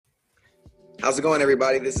How's it going,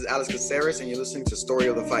 everybody? This is Alex Caceres, and you're listening to Story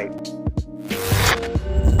of the Fight.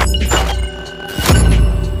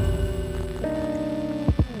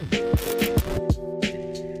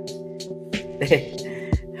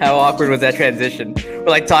 How awkward was that transition? We're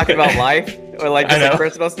like talking about life or like just like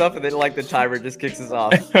personal stuff, and then like the timer just kicks us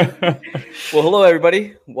off. Well, hello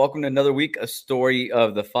everybody. Welcome to another week of Story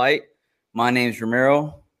of the Fight. My name's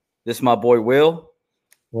Romero. This is my boy Will.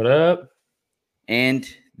 What up? And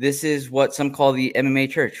this is what some call the MMA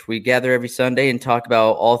church. We gather every Sunday and talk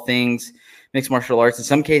about all things mixed martial arts. In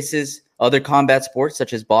some cases, other combat sports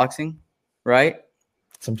such as boxing, right?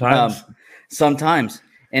 Sometimes.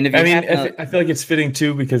 And if I feel like it's fitting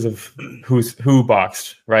too because of who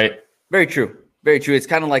boxed, right? Very true. Very true. It's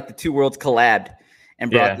kind of like the two worlds collabed and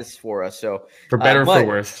brought this for us. So for better or for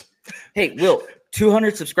worse. Hey, Will,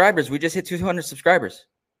 200 subscribers. We just hit 200 subscribers.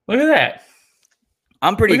 Look at that.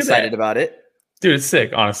 I'm pretty excited about it. Dude, it's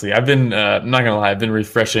sick, honestly. I've been, I'm not going to lie, I've been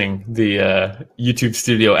refreshing the YouTube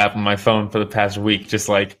Studio app on my phone for the past week. Just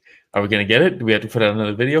like, are we going to get it? Do we have to put out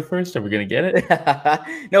another video first? Are we going to get it?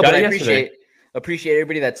 No, but I appreciate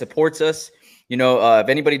everybody that supports us. You know, if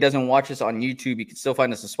anybody doesn't watch us on YouTube, you can still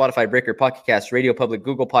find us on Spotify, Breaker, Pocket Casts, Radio Public,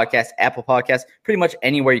 Google Podcasts, Apple Podcasts, pretty much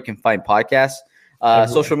anywhere you can find podcasts.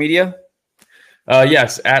 Social media?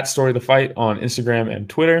 Yes, at Story of the Fight on Instagram and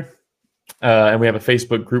Twitter. And we have a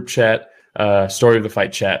Facebook group chat, Story of the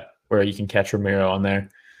Fight chat, where you can catch Romero on there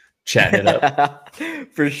chatting it up.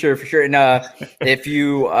 For sure. And if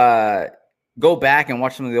you go back and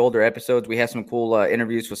watch some of the older episodes, we have some cool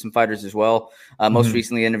interviews with some fighters as well. Most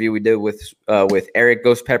recently, interview we did with Eric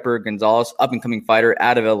Ghost Pepper Gonzalez, up and coming fighter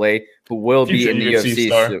out of LA, who will be in the UFC.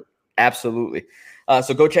 So, absolutely.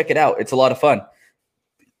 So go check it out. It's a lot of fun.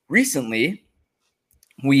 Recently,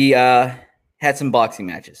 we had some boxing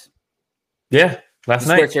matches. Yeah, last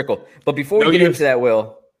night. Square circle. But before we get into that,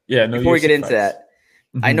 Will. Yeah, before we get into that,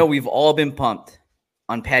 I know we've all been pumped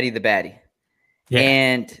on Paddy the Baddy. Yeah.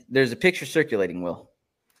 And there's a picture circulating, Will,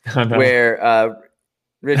 where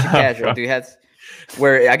Richard Casual, dude,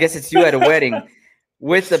 where I guess it's you at a wedding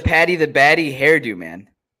with the Paddy the Baddy hairdo, man.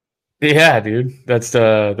 Yeah, dude, that's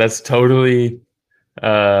totally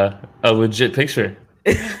a legit picture.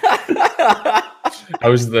 I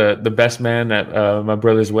was the best man at my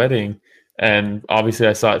brother's wedding, and obviously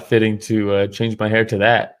I saw it fitting to change my hair to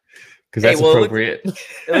that because that's appropriate.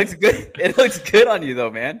 It looks good. It looks good on you, though,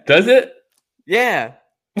 man. Does it? Yeah,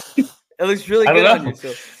 it looks really good on you.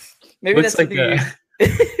 So maybe looks that's something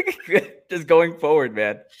you just going forward,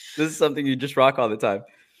 man. This is something you just rock all the time.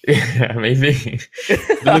 Yeah, maybe.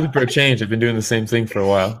 I'm looking for a change. I've been doing the same thing for a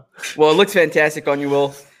while. Well, it looks fantastic on you,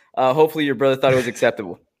 Will. Hopefully your brother thought it was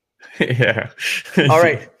acceptable. Yeah. All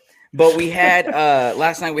right. But we had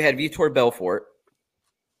last night we had Vitor Belfort,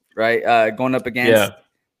 right? Going up against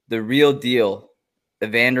the real deal,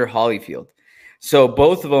 Evander Holyfield. So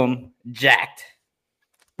both of them jacked.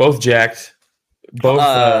 Both jacked. Both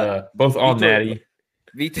all natty.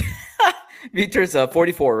 Vitor's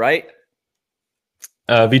 44, right?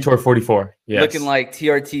 Vitor 44. Yes. Looking like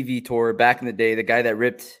TRT Vitor back in the day, the guy that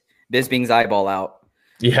ripped Bisping's eyeball out.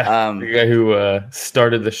 Yeah, the guy who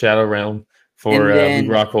started the Shadow Realm for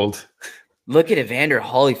Rockhold. Look at Evander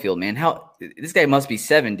Holyfield, man. This guy must be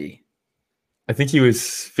 70. I think he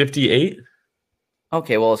was 58.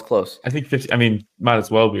 Okay, well, it's close. I think 50. I mean, might as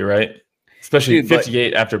well be, right? Especially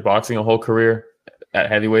 58 after boxing a whole career at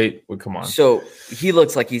heavyweight. Well, come on. So he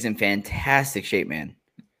looks like he's in fantastic shape, man.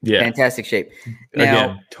 Yeah, fantastic shape. Now,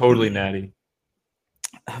 again, totally natty.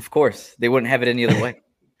 Of course, they wouldn't have it any other way.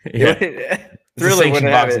 Yeah. Thriller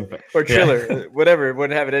wouldn't have it, or Triller, whatever,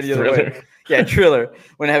 wouldn't have it any other way. Yeah, Triller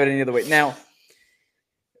wouldn't have it any other way. Now,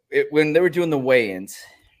 when they were doing the weigh-ins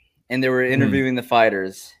and they were interviewing the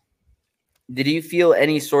fighters, did you feel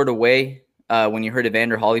any sort of way when you heard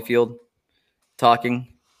Evander Holyfield talking?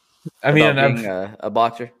 I mean, about being a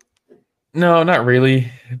boxer. No, not really.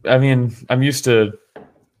 I mean, I'm used to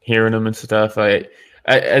hearing him and stuff. I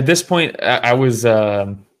at this point, I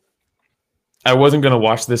wasn't going to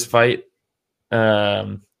watch this fight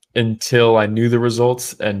until I knew the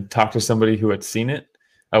results and talked to somebody who had seen it.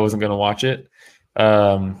 I wasn't going to watch it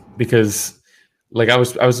because, like,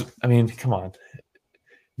 I mean, come on.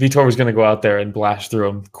 Vitor was going to go out there and blast through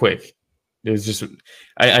him quick. It was just,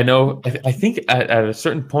 I know, I think at a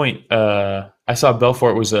certain point, I saw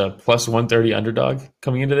Belfort was a plus 130 underdog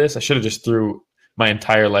coming into this. I should have just threw my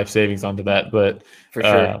entire life savings onto that, but for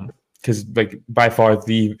sure, because like by far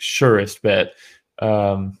the surest bet.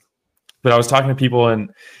 But I was talking to people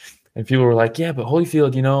and people were like, yeah, but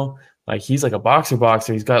Holyfield, you know, like he's like a boxer.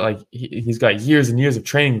 He's got years and years of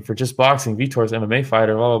training for just boxing. Vitor's MMA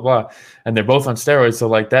fighter, blah, blah, blah. And they're both on steroids. So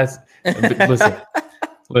like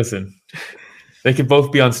Listen. They could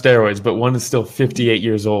both be on steroids, but one is still 58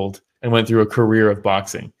 years old and went through a career of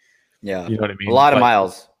boxing. Yeah. You know what I mean? A lot of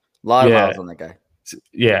miles. A lot of miles on that guy.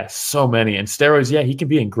 Yeah, so many. And steroids, yeah, he can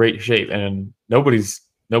be in great shape. And nobody's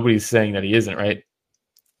saying that he isn't, right?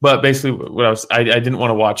 But basically what I didn't want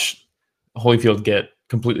to watch Holyfield get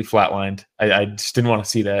completely flatlined. I just didn't want to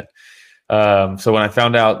see that. So when I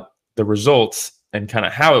found out the results and kind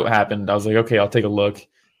of how it happened, I was like, okay, I'll take a look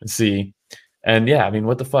and see. And yeah, I mean,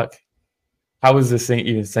 what the fuck? How is this thing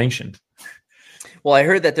even sanctioned? Well, I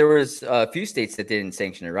heard that there was a few states that didn't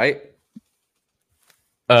sanction it, right?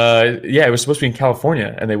 Yeah, it was supposed to be in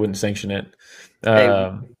California, and they wouldn't sanction it.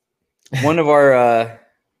 One of our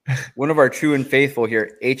true and faithful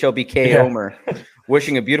here, HLBK Homer,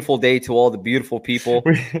 wishing a beautiful day to all the beautiful people.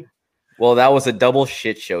 Well, that was a double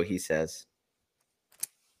shit show, he says.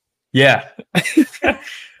 Yeah, agree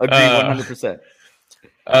 100%.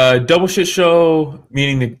 Double shit show,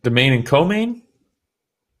 meaning the main and co-main?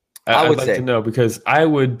 I would like say to know, because I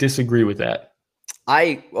would disagree with that.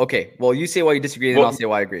 Okay. Well, you say why you disagree, then I'll say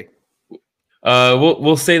why I agree.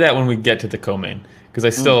 We'll say that when we get to the co-main, because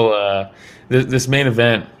I still this main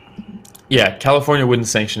event. Yeah, California wouldn't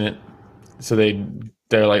sanction it, so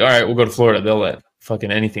they're like, all right, we'll go to Florida. They'll let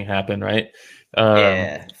fucking anything happen, right?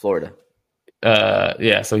 Yeah, Florida.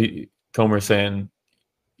 Yeah. So Comer's saying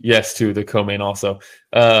yes to the co-main also.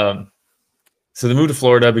 So they moved to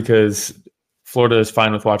Florida because Florida is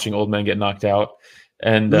fine with watching old men get knocked out,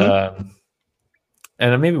 and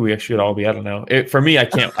maybe we should all be. I don't know. For me, I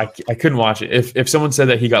can't. I couldn't watch it. If someone said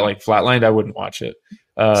that he got like flatlined, I wouldn't watch it.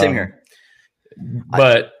 Same here.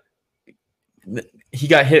 But he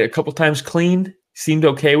got hit a couple times clean. Seemed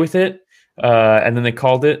okay with it, and then they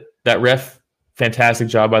called it. That ref, fantastic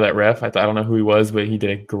job by that ref. I don't know who he was, but he did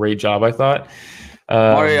a great job, I thought.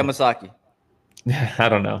 Mario Yamasaki. I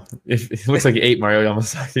don't know. It looks like he ate Mario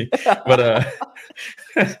Yamasaki, but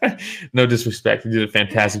no disrespect. He did a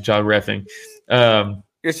fantastic job reffing.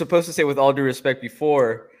 You're supposed to say with all due respect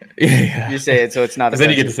before you say it, so it's not. Then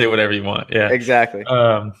you get to say whatever you want. Yeah, exactly.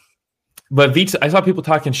 But I saw people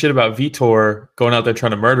talking shit about Vitor going out there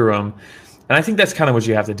trying to murder him, and I think that's kind of what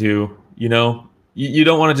you have to do. You know, you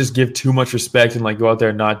don't want to just give too much respect and like go out there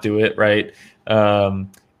and not do it, right?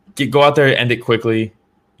 Go out there and end it quickly.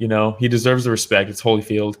 You know, he deserves the respect. It's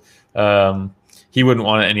Holyfield. He wouldn't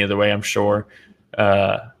want it any other way, I'm sure.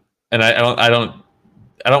 And I don't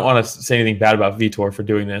want to say anything bad about Vitor for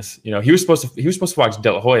doing this. You know, he was supposed to watch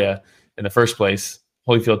De La Hoya in the first place.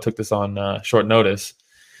 Holyfield took this on short notice.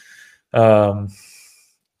 But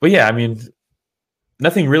yeah, I mean,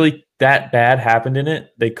 nothing really that bad happened in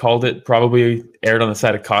it. They called it, probably aired on the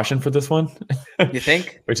side of caution for this one. You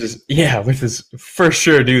think? which is for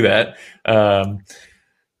sure do that.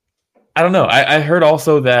 I don't know. I heard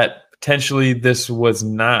also that potentially this was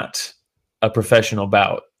not a professional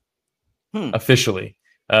bout officially.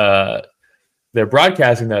 They're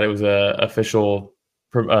broadcasting that it was a official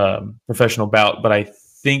professional bout, but I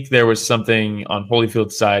think there was something on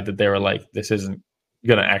Holyfield's side that they were like, this isn't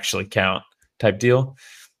going to actually count type deal.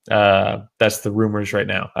 That's the rumors right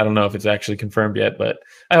now. I don't know if it's actually confirmed yet, but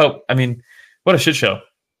I hope. I mean, what a shit show.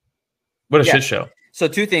 What a shit show. So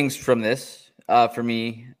two things from this for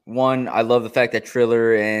me. One, I love the fact that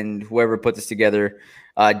Triller and whoever put this together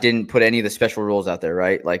didn't put any of the special rules out there,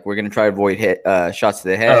 right? Like, we're going to try to avoid shots to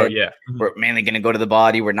the head. Oh, yeah. Mm-hmm. We're mainly going to go to the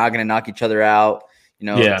body. We're not going to knock each other out. You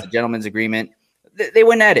know, it's a gentleman's agreement. They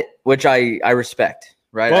went at it, which I respect,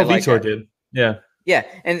 right? Well, Vitor did. Yeah. Yeah.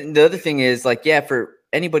 And the other thing is, like, for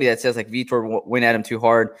anybody that says, like, Vitor went at him too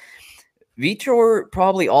hard, Vitor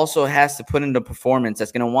probably also has to put in a performance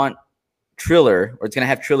that's going to want Triller, or it's going to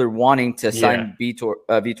have Triller wanting to sign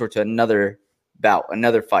Vitor to another bout,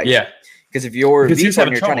 another fight. Yeah. Because if you're Vitor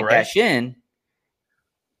and you're trying to cash in,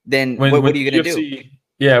 then what are you going to do?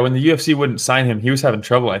 Yeah, when the UFC wouldn't sign him, he was having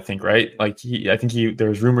trouble, I think, right? Like, I think there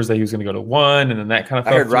was rumors that he was going to go to one, and then that kind of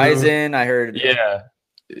I heard Ryzen. I heard.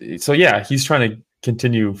 Yeah. So, yeah, he's trying to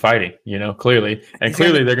continue fighting, you know, clearly. And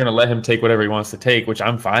clearly they're going to let him take whatever he wants to take, which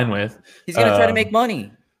I'm fine with. He's going to try to make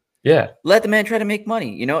money. Yeah. Let the man try to make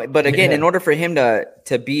money, you know. But again, in order for him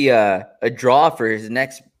to be a draw for his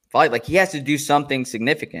next fight, like, he has to do something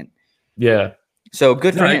significant. Yeah. So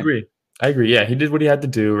good for him. I agree. Yeah, he did what he had to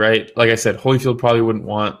do, right? Like I said, Holyfield probably wouldn't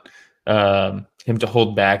want him to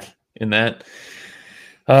hold back in that.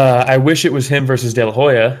 I wish it was him versus De La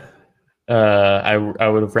Hoya. I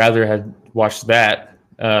would have rather had watched that.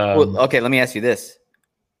 Well, okay, let me ask you this.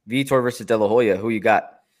 Vitor versus De La Hoya, who you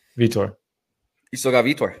got? Vitor. You still got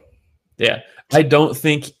Vitor. Yeah. I don't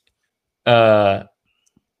think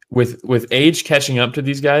with age catching up to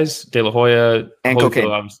these guys, De La Hoya And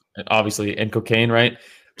Holyfield, obviously, and cocaine, right?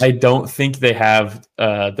 I don't think they have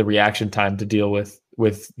the reaction time to deal with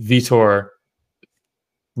Vitor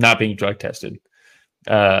not being drug tested.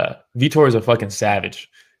 Vitor is a fucking savage,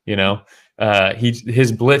 you know.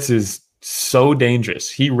 His blitz is so dangerous.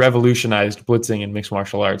 He revolutionized blitzing in mixed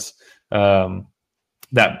martial arts. That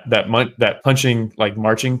punching, like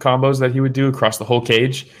marching combos that he would do across the whole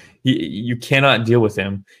cage, you cannot deal with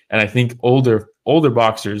him. And I think older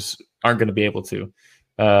boxers aren't going to be able to.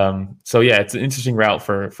 So yeah, it's an interesting route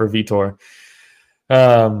for Vitor.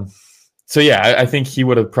 So yeah, I think he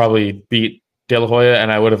would have probably beat De La Hoya,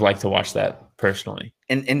 and I would have liked to watch that personally.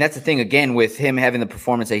 And that's the thing, again, with him having the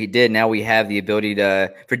performance that he did, now we have the ability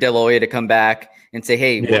for De La Hoya to come back and say,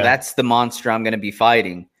 hey, well, that's the monster I'm going to be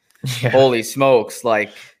fighting. Yeah. Holy smokes,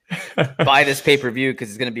 like, buy this pay-per-view because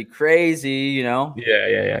it's going to be crazy, you know?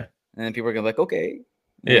 Yeah. And then people are going to be like, okay,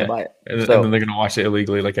 yeah, buy it. And then they're going to watch it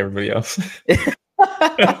illegally like everybody else. Dude,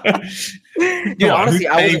 honestly,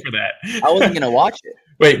 I wasn't going to watch it.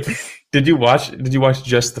 Wait, did you watch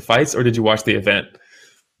just the fights, or did you watch the event?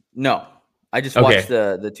 No, I just watched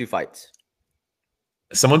the 2 fights.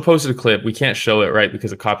 Someone posted a clip. We can't show it, right,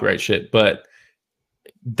 because of copyright shit, but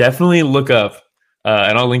definitely look up,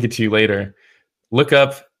 and I'll link it to you later. Look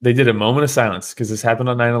up, they did a moment of silence because this happened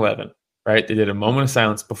on 9/11, right? They did a moment of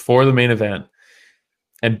silence before the main event.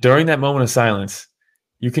 And during that moment of silence,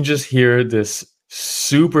 you can just hear this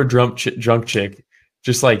super drunk chick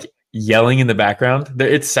just like yelling in the background.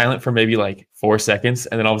 It's silent for maybe like 4 seconds,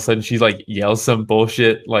 and then all of a sudden she like yells some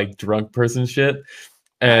bullshit like drunk person shit,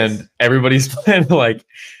 and everybody's trying to like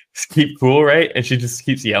keep cool, right? And she just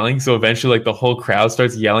keeps yelling. So eventually like the whole crowd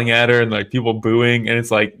starts yelling at her and like people booing, and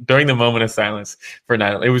it's like during the moment of silence for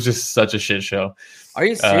 9, it was just such a shit show. Are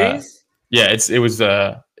you serious? Yeah,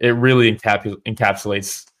 it really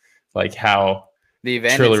encapsulates like how the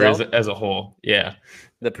event Triller itself? is as a whole. Yeah,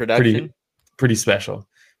 the production pretty special.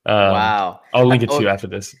 Wow, I'll link it to you after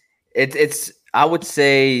this. It's I would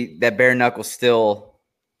say that Bare Knuckle's still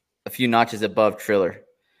a few notches above Triller.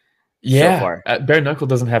 Yeah, so far. Bare Knuckle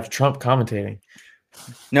doesn't have Trump commentating.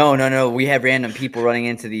 No. We have random people running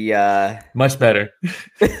into the much better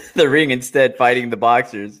the ring instead, fighting the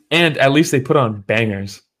boxers. And at least they put on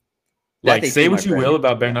bangers. Like, say what you will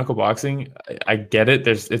about bare knuckle boxing, I get it.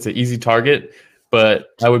 It's an easy target, but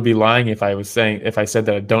I would be lying if I said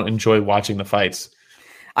that I don't enjoy watching the fights.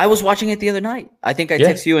 I was watching it the other night. I think I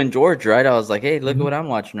texted you and George, right? I was like, hey, look at what I'm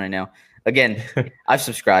watching right now. Again, I've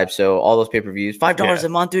subscribed, so all those pay-per-views, $5 a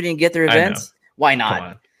month, dude, and get their events. Why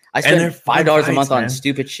not? I spend $5 a month on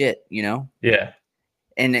stupid shit, you know? Yeah.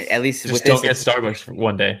 And at least just with don't get Starbucks for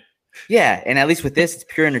one day. Yeah, and at least with this, it's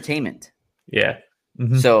pure entertainment. Yeah.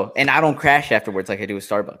 Mm-hmm. So, and I don't crash afterwards like I do with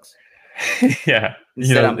Starbucks. Yeah.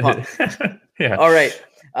 Instead, I'm pumped. Yeah. All right.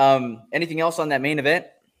 Anything else on that main event?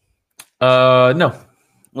 No.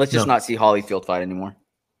 Let's just not see Holyfield fight anymore.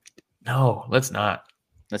 No, let's not.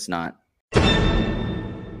 Let's not.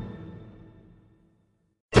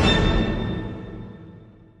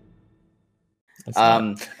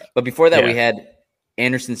 But before that, we had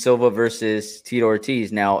Anderson Silva versus Tito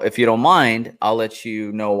Ortiz. Now, if you don't mind, I'll let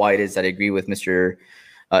you know why it is that I agree with Mr.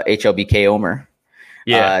 HLBK Omer.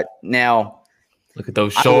 Yeah. Now, look at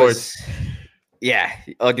those shorts.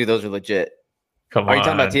 Oh, dude, those are legit. Come on. Are you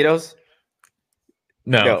talking about Tito's?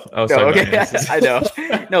 No. I was talking about I know.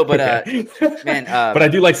 No, but man. But I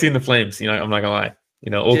do like seeing the flames. You know, I'm not gonna lie. You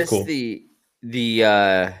know, old school.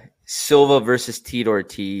 The Silva versus Tito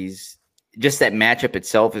Ortiz. Just that matchup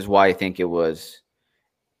itself is why I think it was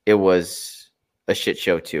a shit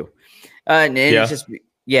show too. And it's just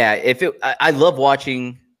I love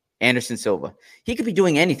watching Anderson Silva. He could be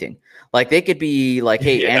doing anything. Like they could be like,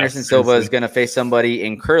 hey, Anderson Silva is gonna face somebody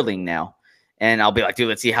in curling now. And I'll be like, dude,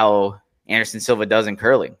 let's see how Anderson Silva does in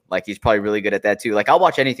curling. Like he's probably really good at that too. Like I'll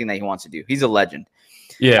watch anything that he wants to do. He's a legend.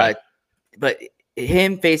 Yeah. But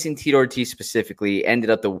him facing Tito Ortiz specifically ended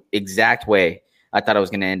up the exact way I thought it was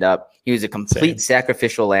going to end up. He was a complete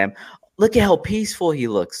sacrificial lamb. Look at how peaceful he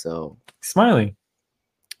looks, though. Smiling.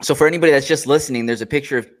 So for anybody that's just listening, there's a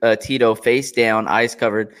picture of Tito face down, eyes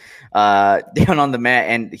covered, down on the mat,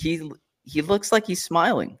 and he looks like he's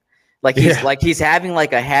smiling, like he's having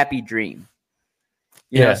like a happy dream.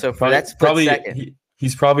 You know, so for that split second,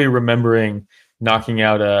 he's probably remembering knocking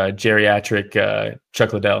out a geriatric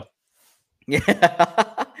Chuck Liddell.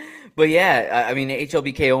 Yeah. But yeah, I mean,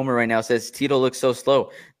 HLBK Omer right now says Tito looks so slow.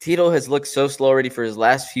 Tito has looked so slow already for his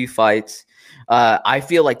last few fights. I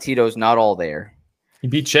feel like Tito's not all there. He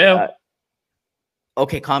beat Chael.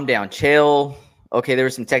 Okay, calm down. Chael. Okay, there were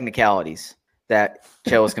some technicalities that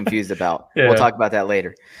Chael was confused about. Yeah. We'll talk about that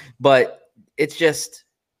later. But it's just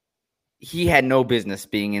he had no business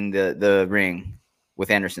being in the ring with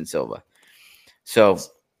Anderson Silva. So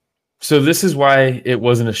this is why it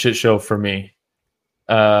wasn't a shit show for me.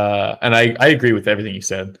 And I agree with everything you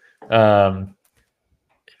said.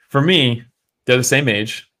 For me, they're the same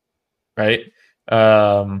age, right?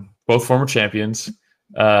 Both former champions.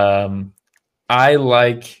 I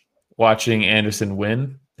like watching Anderson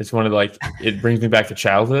win. It's one of it brings me back to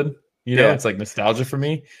childhood. It's like nostalgia for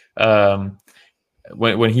me.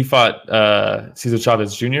 When he fought Cesar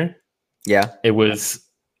Chavez Jr., it was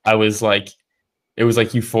like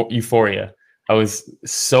euphoria. I was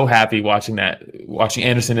so happy watching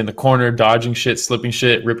Anderson in the corner, dodging shit, slipping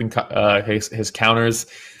shit, ripping his counters.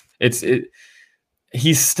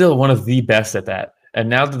 He's still one of the best at that. And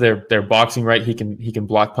now that they're boxing right, he can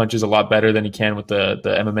block punches a lot better than he can with the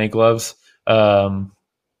MMA gloves,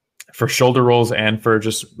 for shoulder rolls and for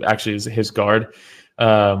just actually his guard.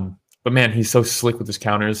 But man, he's so slick with his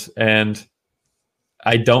counters. And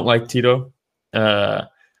I don't like Tito. I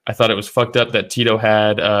thought it was fucked up that Tito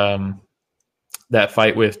had that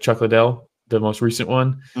fight with Chuck Liddell, the most recent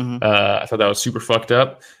one. Mhm. I thought that was super fucked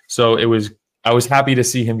up. So I was happy to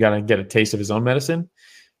see him get a taste of his own medicine.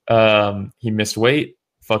 He missed weight.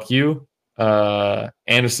 Fuck you.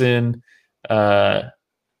 Anderson. It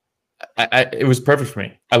was perfect for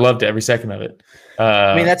me. I loved every second of it.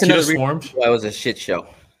 I mean, that's Tito another swarmed. reason why it was a shit show.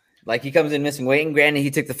 Like, he comes in missing weight, and granted,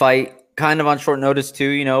 he took the fight kind of on short notice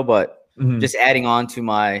too, but just adding on to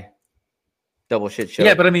my double shit show.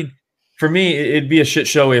 Yeah, but I mean, for me, it'd be a shit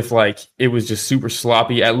show if it was just super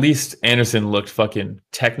sloppy. At least Anderson looked fucking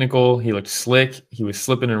technical. He looked slick. He was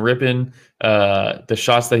slipping and ripping. The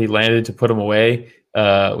shots that he landed to put him away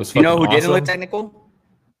was fucking who awesome. didn't look technical?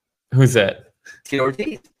 Who's that? Tito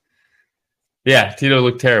Ortiz. Yeah, Tito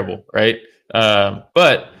looked terrible, right?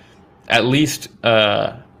 But at least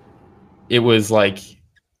it was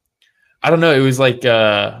I don't know. It was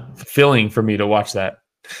fulfilling for me to watch that.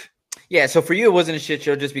 Yeah, so for you, it wasn't a shit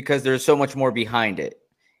show just because there's so much more behind it.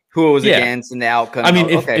 Who it was against and the outcome. I mean,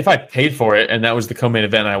 if I paid for it and that was the co-main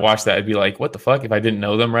event and I watched that, I'd be like, what the fuck? If I didn't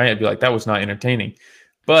know them, right? I'd be like, that was not entertaining.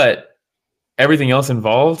 But everything else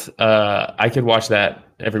involved, I could watch that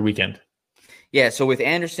every weekend. Yeah, so with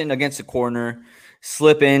Anderson against the corner,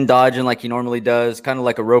 slipping, dodging like he normally does, kind of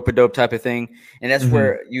like a rope-a-dope type of thing. And that's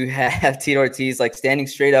where you have Tito Ortiz standing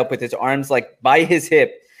straight up with his arms by his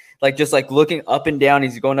hip, just looking up and down.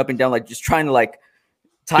 He's going up and down, just trying to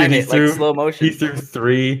time it slow motion. He threw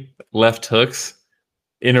 3 left hooks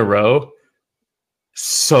in a row.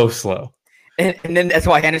 So slow. And then that's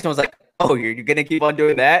why Anderson was like, oh, you're going to keep on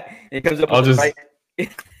doing that? And he comes up with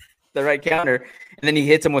the right counter. And then he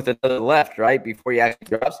hits him with another left, right, before he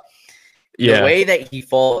actually drops. Yeah. The way that he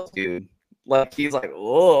falls, dude, he's like,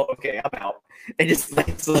 oh, okay, I'm out. And just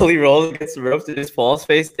slowly rolls against the ropes and just falls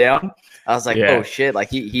face down. I was like, oh shit,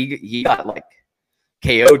 he got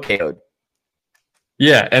KO'd.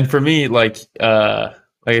 Yeah, and for me, like I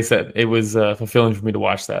said, it was fulfilling for me to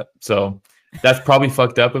watch that. So that's probably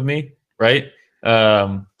fucked up of me, right?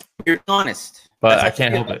 You're honest, but I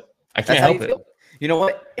can't help it. I can't help it. You know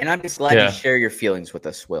what? And I'm just glad you share your feelings with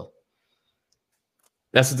us, Will.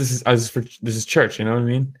 That's what this is. This is church. You know what I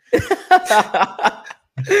mean?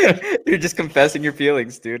 You're just confessing your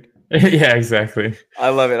feelings, dude. Yeah, exactly. I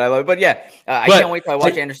love it. But yeah, I can't wait till I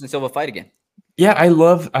watch Anderson Silva fight again. Yeah, I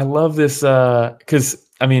love this because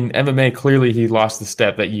I mean MMA, clearly he lost the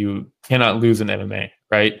step that you cannot lose in MMA,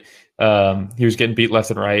 right? He was getting beat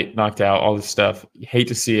left and right, knocked out, all this stuff. You hate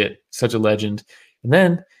to see it. Such a legend. And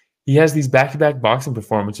then he has these back-to-back boxing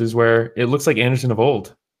performances where it looks like Anderson of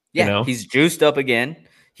old. Yeah, he's juiced up again.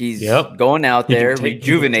 He's going out there,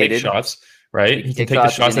 rejuvenated. He can take shots, right? He can take the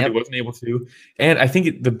shots that he wasn't able to. And I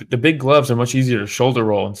think the big gloves are much easier to shoulder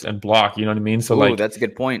roll and block. You know what I mean? So that's a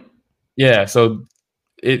good point. Yeah, so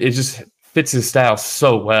it just fits his style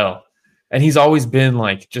so well. And he's always been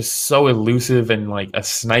just so elusive and a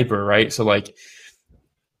sniper, right? So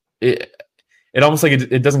it almost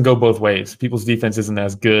it doesn't go both ways. People's defense isn't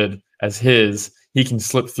as good as his. He can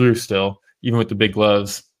slip through still, even with the big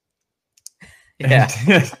gloves. Yeah.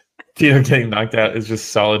 Tito getting knocked out is just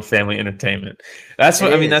solid family entertainment. That's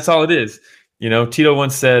what I mean. That's all it is. Tito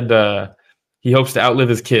once said he hopes to outlive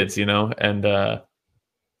his kids. And I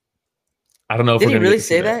don't know if did he really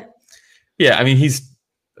say that? Yeah, I mean he's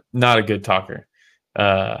not a good talker.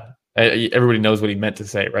 Everybody knows what he meant to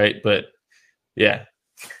say, right? But yeah.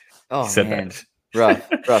 Oh man,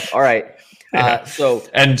 rough. All right. Yeah.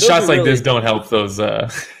 And shots like this don't help those.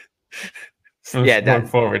 Going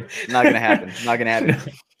forward. Not gonna happen.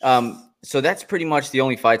 So that's pretty much the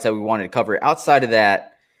only fights that we wanted to cover. Outside of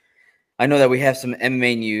that, I know that we have some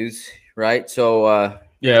MMA news, right? So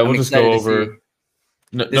we'll just go over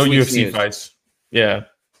no UFC news. fights. Yeah.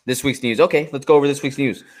 This week's news. Okay, let's go over this week's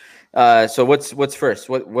news. So what's first?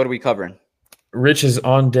 What are we covering? Rich is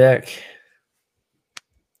on deck.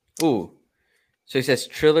 Ooh. So he says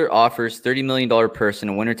Triller offers $30 million purse in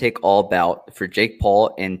a winner-take-all bout for Jake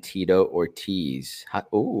Paul and Tito Ortiz.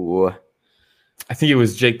 Ooh. I think it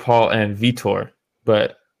was Jake Paul and Vitor,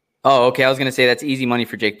 but... Oh, okay. I was going to say that's easy money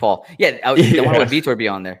for Jake Paal. Yeah, why would Vitor be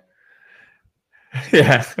on there?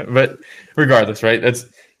 Yeah, but regardless, right?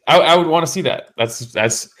 I would want to see that.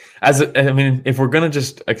 I mean, if we're gonna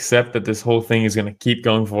just accept that this whole thing is gonna keep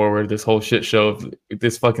going forward, this whole shit show of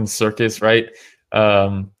this fucking circus, right?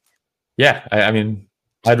 I mean,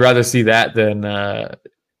 I'd rather see that than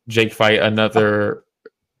Jake fight another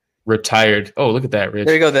retired. Oh, look at that, Rich.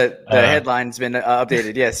 There you go. The headline's been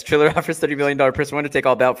updated. Yes, Triller offers $30 million person winner take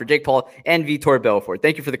all bout for Jake Paul and Vitor Belfort.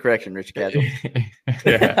 Thank you for the correction, Rich Casual.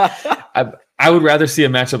 Yeah, I would rather see a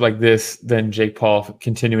matchup like this than Jake Paul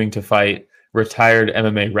continuing to fight retired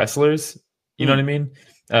MMA wrestlers. You know what I mean?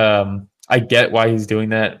 I get why he's doing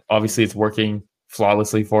that. Obviously, it's working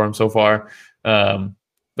flawlessly for him so far. But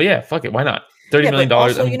yeah, fuck it. Why not? $30 million.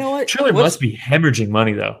 Also, I mean, you know what? Triller must be hemorrhaging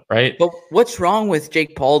money, though, right? But what's wrong with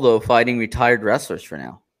Jake Paul, though, fighting retired wrestlers for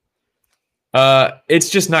now? It's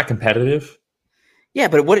just not competitive. Yeah,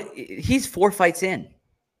 but he's 4 fights in.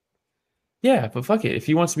 Yeah, but fuck it. If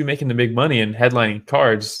he wants to be making the big money and headlining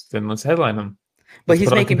cards, then let's headline him. But he's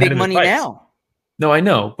making big money now. No, I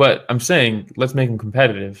know, but I'm saying let's make him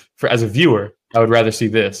competitive. As a viewer, I would rather see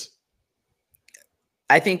this.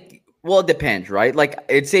 I think, well, it depends, right? Like,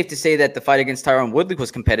 it's safe to say that the fight against Tyron Woodley was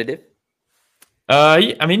competitive.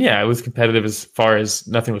 I mean, yeah, it was competitive as far as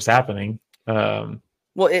nothing was happening. Well,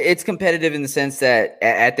 it's competitive in the sense that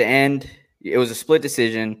at the end, it was a split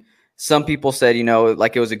decision. Some people said,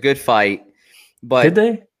 like it was a good fight. But did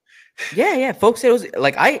they? Yeah. Folks said it was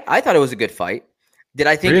like I thought it was a good fight. Did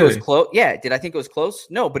I think it was close? Yeah. Did I think it was close?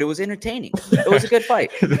 No, but it was entertaining. It was a good fight.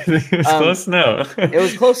 It was close. No, it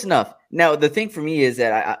was close enough. Now the thing for me is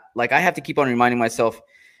that I have to keep on reminding myself,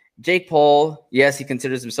 Jake Paul. Yes, he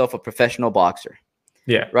considers himself a professional boxer.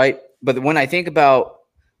 Yeah. Right. But when I think about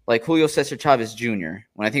like Julio Cesar Chavez Jr.,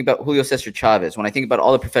 when I think about Julio Cesar Chavez, when I think about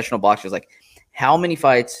all the professional boxers, like how many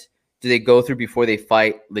fights do they go through before they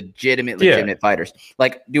fight legitimate fighters?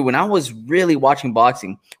 Like, dude, when I was really watching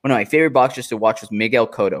boxing, one of my favorite boxers to watch was Miguel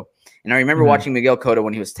Cotto. And I remember watching Miguel Cotto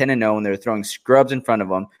when he was 10-0 and they were throwing scrubs in front of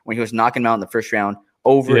him when he was knocking him out in the first round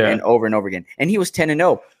over and over and over again. And he was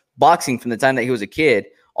 10-0 boxing from the time that he was a kid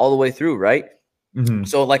all the way through, right? Mm-hmm.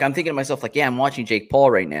 So, like, I'm thinking to myself, like, yeah, I'm watching Jake Paul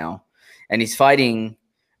right now, and he's fighting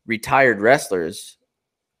retired wrestlers,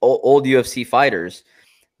 old UFC fighters.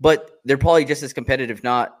 But they're probably just as competitive, if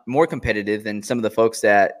not more competitive, than some of the folks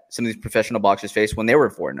that some of these professional boxers faced when they were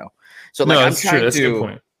 4-0. So, like,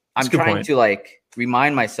 I'm trying to like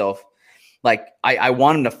remind myself, like, I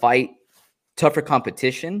want him to fight tougher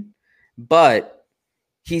competition, but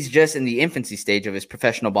he's just in the infancy stage of his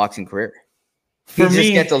professional boxing career. He just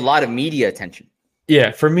gets a lot of media attention.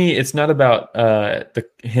 Yeah, for me, it's not about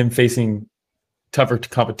him facing tougher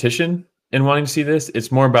competition and wanting to see this. It's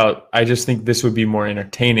more about, I just think this would be more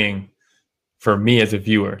entertaining for me as a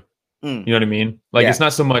viewer. You know what I mean? Like, it's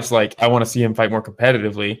not so much like I want to see him fight more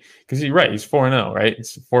competitively, because you're right, he's 4-0, right?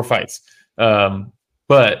 It's 4 fights.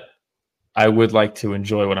 But I would like to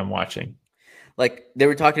enjoy what I'm watching. Like, they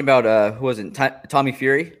were talking about, who was it? Tommy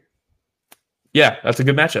Fury? Yeah, that's a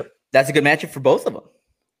good matchup. That's a good matchup for both of them.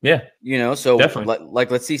 Yeah. So definitely. Like,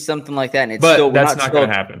 let's see something like that. And that's not going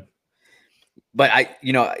to happen. But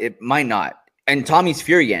it might not. And Tommy's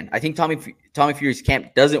Fury in. I think Tommy Fury's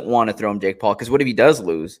camp doesn't want to throw him Jake Paul, because what if he does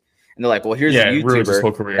lose? And they're like, well, here's a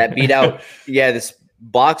YouTuber that beat out this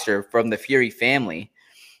boxer from the Fury family.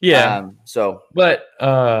 Yeah. But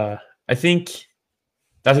I think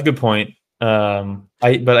that's a good point.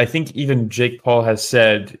 I think even Jake Paul has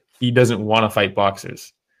said he doesn't want to fight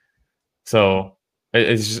boxers. So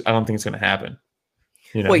it's just, I don't think it's going to happen.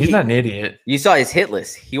 He's not an idiot. You saw his hit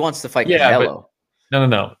list. He wants to fight Canelo.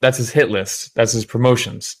 No. That's his hit list. That's his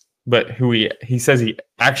promotions. But he says he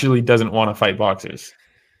actually doesn't want to fight boxers.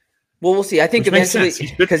 Well, we'll see. I think eventually,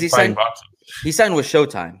 because he signed with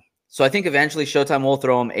Showtime. So I think eventually Showtime will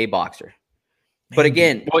throw him a boxer. But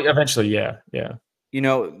again, eventually, yeah.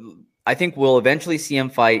 I think we'll eventually see him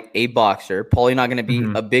fight a boxer. Probably not going to be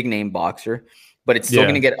a big name boxer, but it's still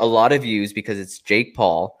going to get a lot of views because it's Jake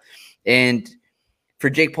Paul. And for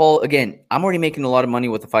Jake Paul, again, I'm already making a lot of money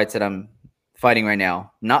with the fights that I'm fighting right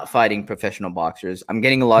now, not fighting professional boxers. I'm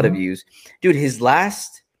getting a lot of views. Dude, his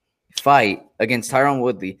last fight against Tyron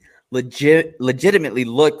Woodley legitimately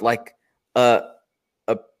looked like a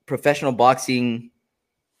professional boxing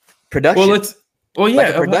production. Yeah. Like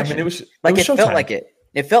a production. I mean, it was it showtime. felt like it.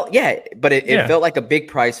 It felt, but it felt like a big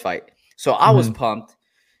prize fight. So I was pumped.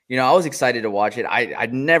 I was excited to watch it. I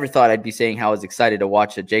never thought I'd be saying how I was excited to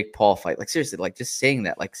watch a Jake Paul fight. Like, seriously, like just saying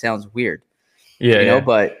that like sounds weird. Yeah.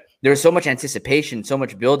 But there was so much anticipation, so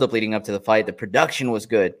much buildup leading up to the fight. The production was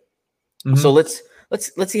good. So let's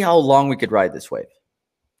see how long we could ride this wave.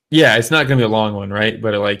 Yeah, it's not going to be a long one, right?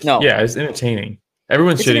 But it's entertaining.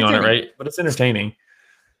 Everyone's shitting on it, right? But it's entertaining.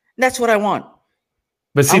 That's what I want.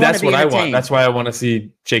 But see, that's what I want. That's why I want to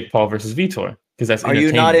see Jake Paul versus Vitor, because that's entertaining.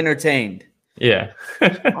 Are you not entertained? Yeah.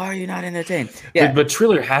 Are you not entertained? Yeah. But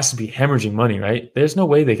Triller has to be hemorrhaging money, right? There's no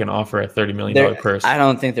way they can offer a $30 million purse. I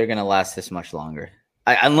don't think they're going to last this much longer.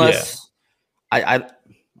 I don't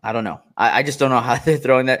know. I just don't know how they're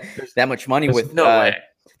throwing that much money with no way.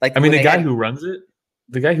 Like, I mean, the guy who runs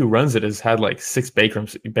it has had like 6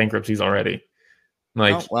 bankruptcies already.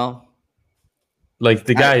 Like, like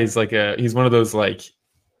the guy is like he's one of those like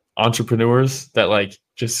entrepreneurs that like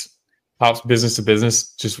just pops business to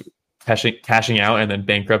business, just cashing out and then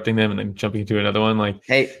bankrupting them and then jumping into another one. Like,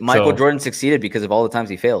 hey, Michael Jordan succeeded because of all the times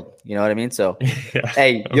he failed. You know what I mean? So,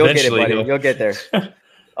 hey, you'll get it, buddy. You'll get there.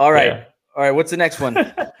 All right. Yeah. All right. What's the next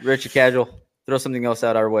one? Rich or casual? Throw something else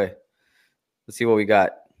out our way. Let's see what we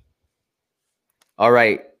got. All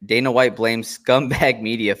right. Dana White blames scumbag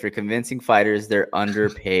media for convincing fighters they're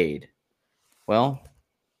underpaid. Well,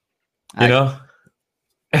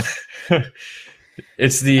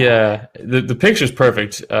 it's the picture's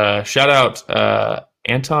perfect. Shout out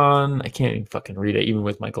Anton. I can't even fucking read it, even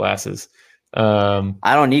with my glasses. I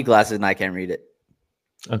don't need glasses and I can't read it.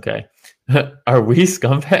 Okay. Are we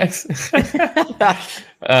scumbags?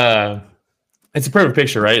 It's a perfect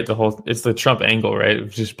picture, right? It's the Trump angle, right?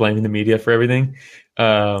 Just blaming the media for everything.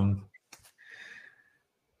 I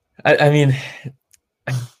mean,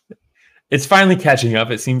 it's finally catching up,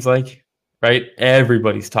 it seems like, right?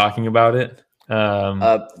 Everybody's talking about it.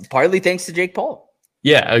 Partly thanks to Jake Paul.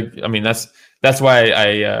 Yeah, I mean that's why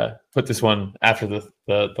I put this one after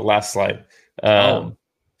the last slide.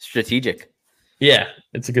 Strategic. Yeah,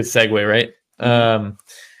 it's a good segue, right?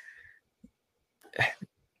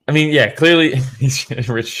 I mean, yeah, clearly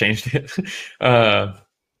Rich changed it.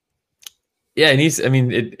 Yeah, and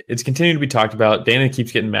it's continuing to be talked about. Dana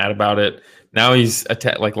keeps getting mad about it. Now he's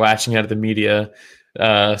lashing out at the media.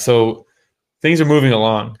 So things are moving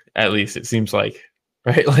along, at least it seems like,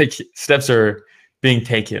 right? Like steps are being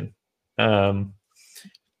taken.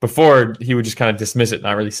 Before he would just kind of dismiss it,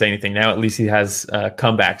 not really say anything. Now at least he has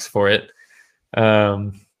comebacks for it.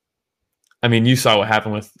 I mean, you saw what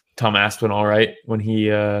happened with Tom Aspinall, right? When he he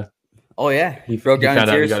broke down in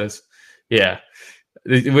tears. He got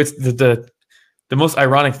his the most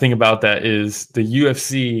ironic thing about that is the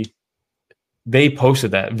UFC, they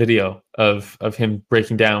posted that video of him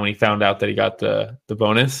breaking down when he found out that he got the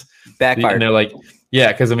bonus. Backfired. And they're like,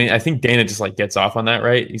 yeah, because I mean, I think Dana just like gets off on that,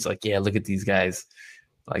 right? He's like, yeah, look at these guys,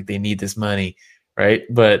 like they need this money, right?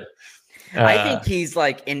 But I think he's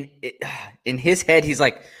like in his head, he's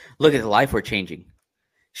like, look at the life we're changing.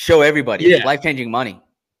 Show everybody life-changing money.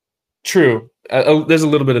 True. There's a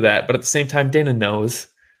little bit of that, but at the same time, Dana knows,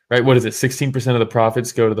 right? What is it? 16% of the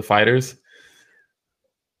profits go to the fighters.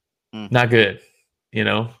 Not good,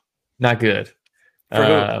 not good. For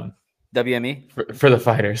who? WME? For the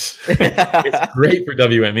fighters. It's great for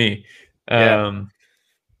WME. I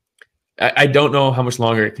don't know how much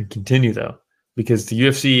longer it can continue though, because the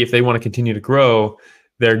UFC, if they want to continue to grow,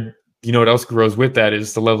 you know what else grows with that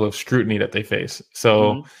is the level of scrutiny that they face.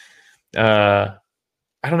 So,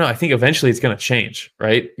 I don't know. I think eventually it's going to change,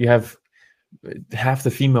 right? You have half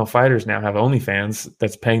the female fighters now have OnlyFans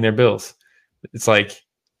that's paying their bills. It's like,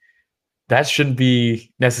 that shouldn't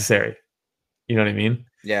be necessary. You know what I mean?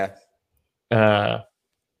 Yeah.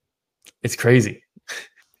 It's crazy.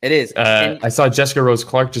 It is. I saw Jessica Rose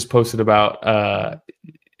Clark just posted about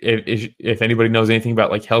if anybody knows anything about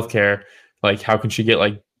like healthcare, like how can she get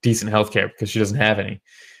like decent healthcare because she doesn't have any.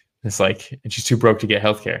 It's like, and she's too broke to get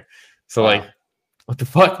healthcare. So like, what the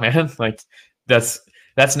fuck, man? Like that's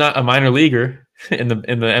not a minor leaguer in the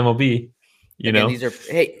MLB. These are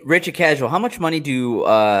rich and casual. How much money do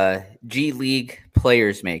G League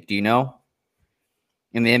players make? Do you know?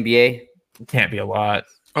 In the NBA, it can't be a lot.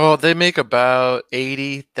 Oh, they make about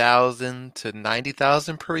 80,000 to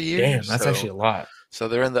 90,000 per year. Damn, that's actually a lot. So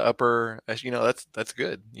they're in the upper. That's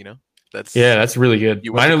good. That's really good.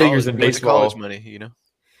 Minor leaguers in baseball, college money.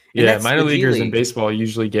 Yeah, minor leaguers in baseball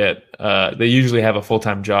usually get. They usually have a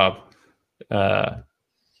full-time job.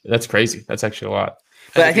 That's crazy. That's actually a lot.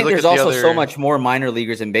 But And I if you think look there's at the also so other- much more minor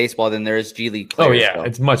leaguers in baseball than there is G League Oh players. yeah, though.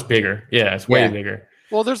 it's much bigger. Yeah, it's way Yeah. bigger.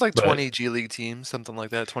 Well, there's like But- 20 G League teams, something like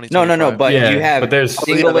that. 20, No. 25. But Yeah, you have but there's- Oh,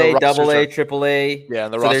 yeah, single the A, rosters double A, are- triple A. Yeah,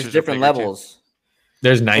 and the so there's rosters are different bigger, too. levels.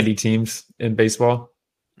 There's 90 teams in baseball,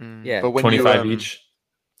 Yeah. But when 25 you each.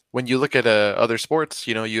 when you look at other sports,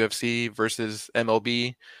 UFC versus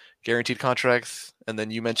MLB, guaranteed contracts, and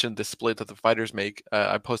then you mentioned the split that the fighters make.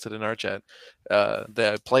 I posted in our chat.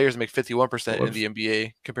 The players make 51% in the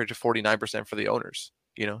NBA compared to 49% for the owners.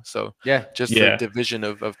 So Yeah. just Yeah. the division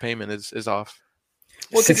of payment is off.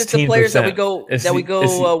 Well, because it's the players that we 16%.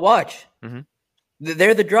 go watch. Mhm.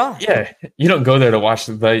 They're the draw. Yeah, you don't go there to watch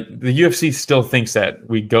the UFC still thinks that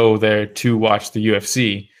we go there to watch the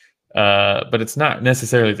UFC, but it's not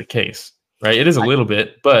necessarily the case, right? It is a little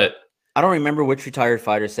bit, but I don't remember which retired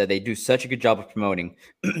fighter said they do such a good job of promoting.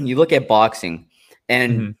 You look at boxing,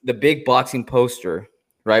 and the big boxing poster,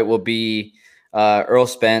 right, will be Earl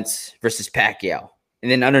Spence versus Pacquiao. And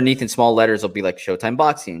then underneath in small letters will be like Showtime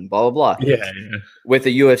Boxing, blah, blah, blah. yeah. With a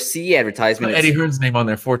UFC advertisement, Eddie Hearn's name on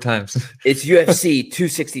there 4 times. it's UFC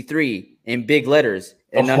 263 in big letters.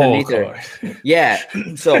 And The underneath whole there. card. Yeah.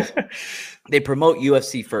 So they promote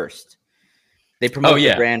UFC first. They promote the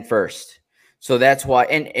yeah. brand first. So that's why,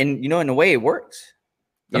 and in a way it works.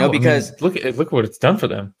 Because look what it's done for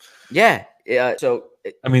them. yeah. The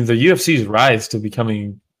UFC's rise to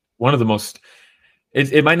becoming one of the most.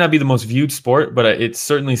 It might not be the most viewed sport, but it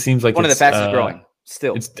certainly seems like one of the fastest growing.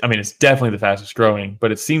 Still, it's definitely the fastest growing,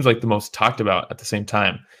 but it seems like the most talked about at the same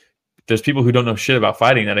time. There's people who don't know shit about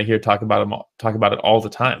fighting that I hear talk about it all the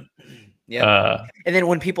time. Yeah. And then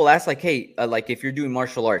when people ask, like, hey, like if you're doing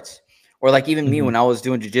martial arts, or like even me when I was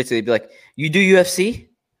doing jiu-jitsu, they'd be like, "You do UFC?"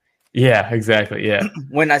 Yeah, exactly. Yeah.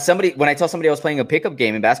 When I tell somebody I was playing a pickup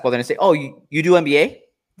game in basketball, then I say, "Oh, you do NBA?"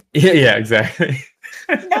 Yeah, exactly.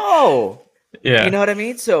 No. Yeah. You know what I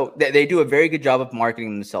mean? So they do a very good job of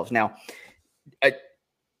marketing themselves. Now,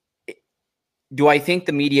 do I think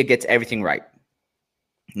the media gets everything right?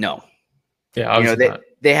 No. Yeah, obviously not.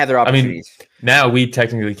 They have their opportunities. Now we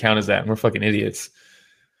technically count as that, and we're fucking idiots.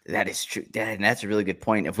 That is true. And that's a really good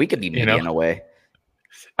point. If we could be media in a way.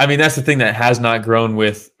 That's the thing that has not grown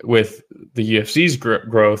with the UFC's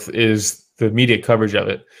growth is the media coverage of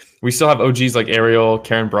it. We still have OGs like Ariel,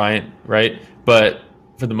 Karen Bryant, right? But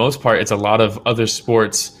for the most part, it's a lot of other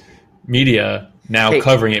sports media now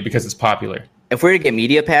covering it because it's popular. If we were to get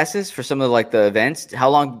media passes for some of the events, how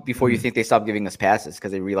long before you think they stop giving us passes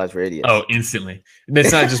because they realize we're idiots? Oh, instantly. And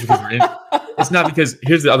it's not just because it's not because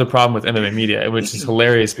here's the other problem with MMA media, which is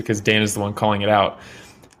hilarious because Dana's the one calling it out.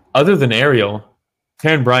 Other than Ariel,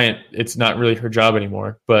 Karen Bryant, it's not really her job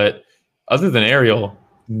anymore. But other than Ariel,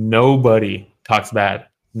 nobody talks bad.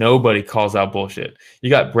 Nobody calls out bullshit. You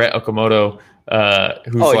got Brett Okamoto,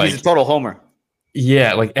 who's he's a total homer.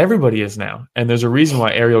 Yeah, like everybody is now. And there's a reason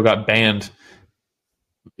why Ariel got banned.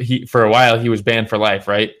 For a while, he was banned for life,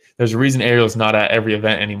 right? There's a reason Ariel's not at every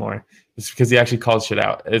event anymore. It's because he actually calls shit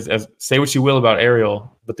out. As say what you will about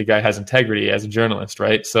Ariel, but the guy has integrity as a journalist,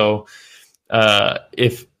 right? So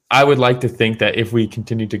if I would like to think that if we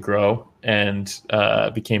continued to grow and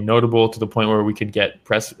became notable to the point where we could get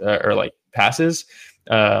press or like passes,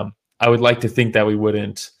 I would like to think that we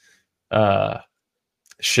wouldn't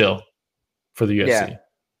shill for the UFC.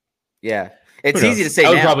 Yeah. It's easy to say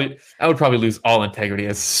now. I would probably lose all integrity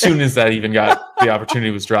as soon as that even got the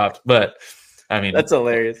opportunity was dropped. But that's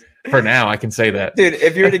hilarious. For now, I can say that, dude.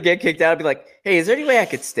 If you were to get kicked out, I'd be like, "Hey, is there any way I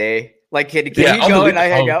could stay? Like, can you I'll go and I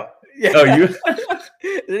hang out?" Yeah. Oh, you?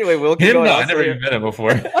 Anyway, we'll keep him? going. No, I never even met him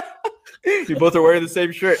before. You both are wearing the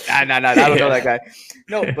same shirt. Nah. I don't know that guy.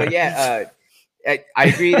 No, but yeah, I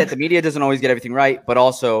agree that the media doesn't always get everything right, but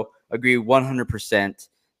also agree 100%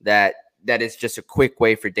 that is just a quick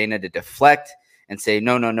way for Dana to deflect and say,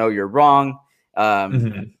 no, you're wrong.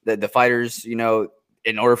 The fighters,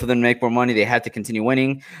 in order for them to make more money, they have to continue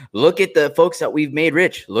winning. Look at the folks that we've made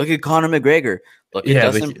rich. Look at Conor McGregor. Look at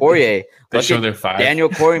Dustin Poirier. They show their five. Daniel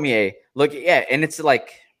Cormier. And it's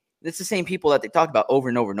like it's the same people that they talk about over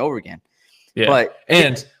and over and over again. Yeah,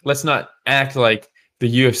 and let's not act like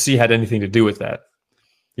the UFC had anything to do with that.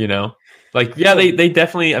 They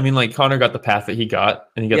definitely. I mean, like Conor got the path that he got,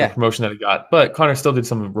 and he got the promotion that he got. But Conor still did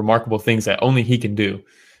some remarkable things that only he can do.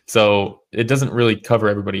 So it doesn't really cover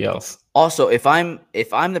everybody else. Also, if I'm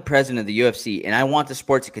the president of the UFC and I want the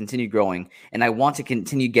sport to continue growing and I want to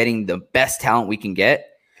continue getting the best talent we can get,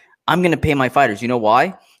 I'm going to pay my fighters. You know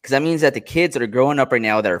why? Because that means that the kids that are growing up right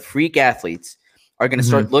now that are freak athletes are going to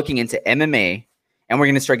start looking into MMA, and we're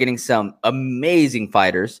going to start getting some amazing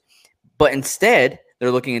fighters. But instead,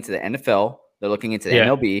 they're looking into the NFL, they're looking into the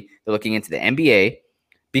MLB, they're looking into the NBA,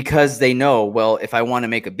 because they know, well, if I want to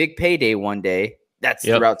make a big payday one day, that's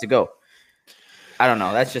the route to go. I don't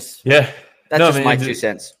know. That's just my 2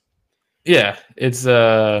 cents. Yeah, it's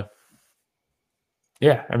yeah.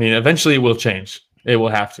 I mean, eventually it will change. It will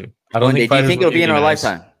have to. I don't think. Do you think it'll be in our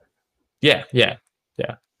lifetime? Yeah.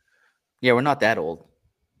 Yeah, we're not that old.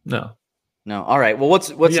 No. All right. Well,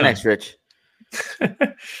 what's next, Rich?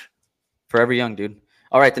 Forever young, dude.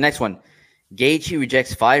 All right, the next one. Gaethje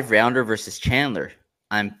rejects 5-rounder versus Chandler.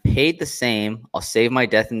 I'm paid the same. I'll save my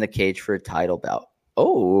death in the cage for a title bout.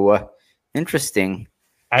 Oh, interesting.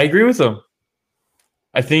 I agree with him.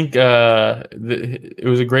 I think it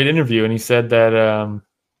was a great interview, and he said that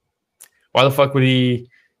why the fuck would he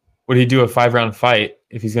do a 5-round fight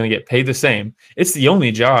if he's going to get paid the same? It's the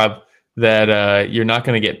only job that you're not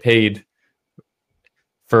going to get paid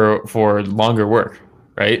for longer work,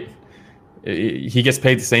 right? He gets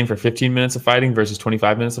paid the same for 15 minutes of fighting versus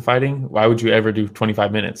 25 minutes of fighting. Why would you ever do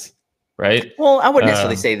 25 minutes, right? Well, I wouldn't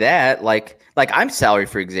necessarily say that. Like I'm salary,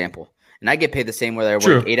 for example, and I get paid the same whether I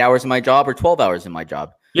work 8 hours in my job or 12 hours in my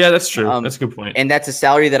job. Yeah, that's true. That's a good point. And that's a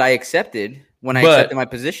salary that I accepted when I accepted my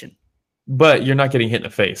position. But you're not getting hit in the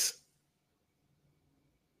face.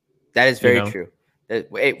 That is very true.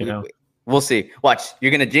 We'll see. Watch.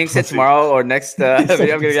 You're going to jinx it tomorrow or next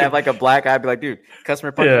video. I'm going to have like a black eye. Be like, dude,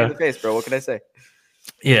 customer punched me in the face, bro. What can I say?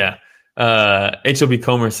 Yeah. HLB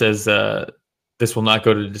Comer says this will not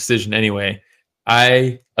go to the decision anyway.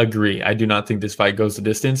 I agree. I do not think this fight goes the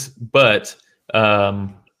distance, but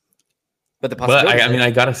the possibility. I mean,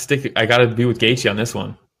 I gotta be with Gaethje on this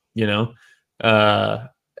one.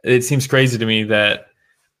 It seems crazy to me that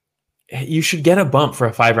you should get a bump for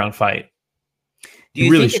a 5-round fight. Do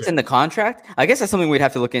you think it's in the contract? I guess that's something we'd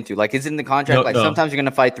have to look into. Like, is it in the contract? No. Sometimes you're going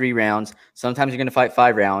to fight 3 rounds. Sometimes you're going to fight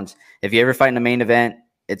 5 rounds. If you ever fight in a main event,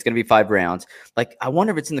 it's going to be 5 rounds. Like, I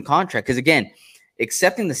wonder if it's in the contract. Because, again,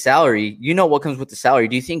 accepting the salary, what comes with the salary.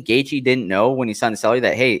 Do you think Gaethje didn't know when he signed the salary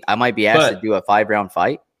that, hey, I might be asked to do a 5-round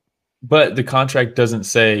fight? But the contract doesn't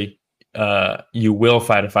say you will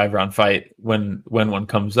fight a 5-round fight when one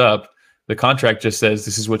comes up. The contract just says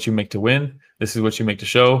this is what you make to win. This is what you make to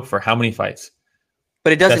show for how many fights.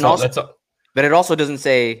 But it doesn't But it also doesn't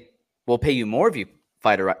say we'll pay you more if you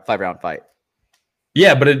fight a 5-round fight.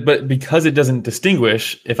 Yeah, but because it doesn't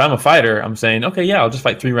distinguish, if I'm a fighter, I'm saying, okay, yeah, I'll just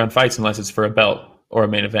fight 3-round fights unless it's for a belt or a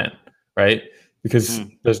main event, right? Because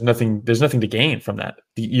there's nothing to gain from that.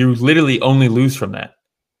 You literally only lose from that.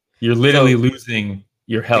 You're literally losing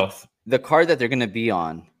your health. The card that they're going to be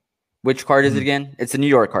on, which card is it again? It's the New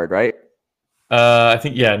York card, right? I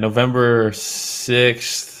think, November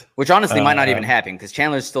 6th. Which honestly might not even happen because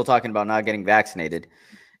Chandler's still talking about not getting vaccinated.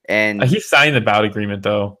 And he signed the bout agreement,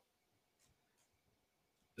 though.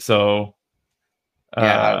 So,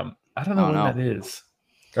 I don't know when that is.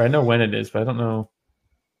 Or I know when it is, but I don't know.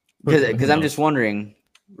 Because I'm just wondering,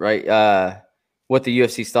 right, what the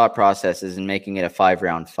UFC's thought process is in making it a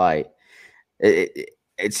 5-round fight.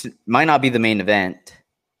 It's might not be the main event,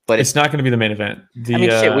 but it's not going to be the main event.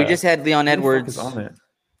 We just had Leon Edwards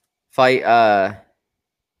fight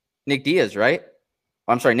Nick Diaz, right?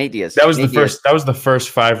 I'm sorry, Nate Diaz. That was the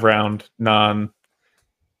first 5-round non.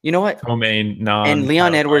 You know what? Co-main non. And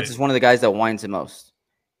Leon Edwards is one of the guys that whines the most,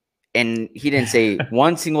 and he didn't say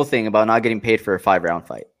one single thing about not getting paid for a 5-round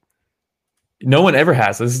fight. No one ever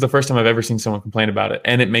has. This is the first time I've ever seen someone complain about it,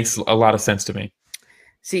 and it makes a lot of sense to me.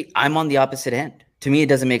 See, I'm on the opposite end. To me, it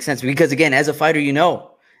doesn't make sense because, again, as a fighter,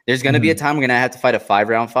 there's going to be a time we're going to have to fight a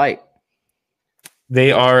 5-round fight.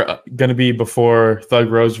 They are going to be before Thug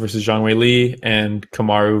Rose versus Zhang Wei Li and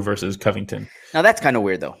Kamaru versus Covington. Now, that's kind of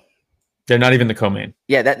weird, though. They're not even the co-main.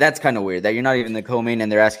 Yeah, that's kind of weird that you're not even the co-main and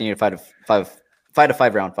they're asking you to fight a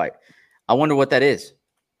 5-round fight. I wonder what that is.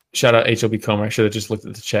 Shout out HLB Comer. I should have just looked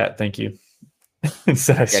at the chat. Thank you.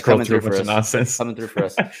 Instead, I scrolled through a bunch of nonsense. Coming through for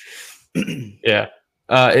us. Yeah.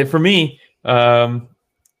 For me,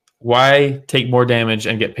 why take more damage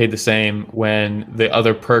and get paid the same when the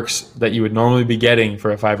other perks that you would normally be getting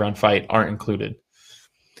for a 5-round fight aren't included?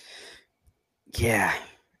 Yeah.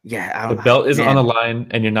 The belt is on the line,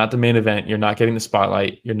 and you're not the main event. You're not getting the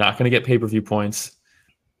spotlight. You're not going to get pay-per-view points.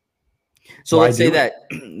 So let's say that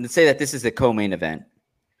this is the co-main event.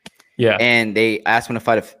 Yeah. And they ask him to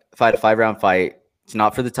fight a 5-round fight. It's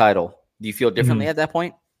not for the title. Do you feel differently at that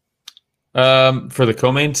point? For the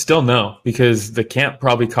co-main, still no, because the camp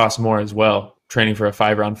probably costs more as well, training for a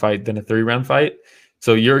 5-round fight than a 3-round fight.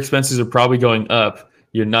 So your expenses are probably going up.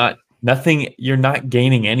 You're not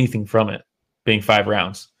gaining anything from it being 5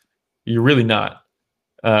 rounds. You're really not.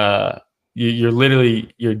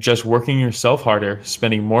 You're just working yourself harder,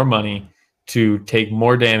 spending more money to take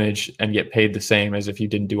more damage and get paid the same as if you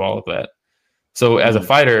didn't do all of that. So as a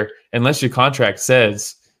fighter, unless your contract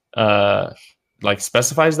says,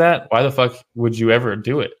 specifies that, why the fuck would you ever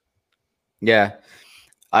do it? Yeah.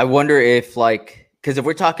 I wonder if because if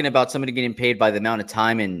we're talking about somebody getting paid by the amount of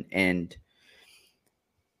time and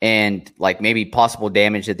like maybe possible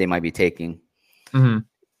damage that they might be taking. Mm-hmm.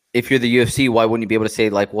 If you're the UFC, why wouldn't you be able to say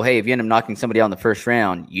like, well, hey, if you end up knocking somebody out in the first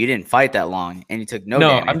round, you didn't fight that long and you took no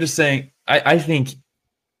damage. I'm just saying, I think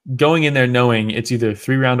going in there knowing it's either a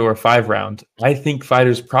 3-round or a 5-round, I think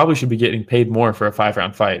fighters probably should be getting paid more for a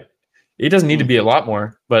 5-round fight. It doesn't need to be a lot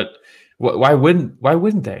more, but why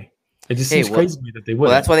wouldn't they? It just seems crazy to me that they would.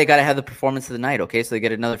 Well, that's why they got to have the performance of the night. Okay, so they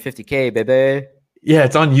get another $50K, baby. Yeah,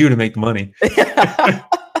 it's on you to make the money.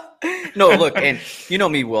 No, look, and you know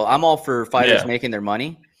me, Will. I'm all for fighters making their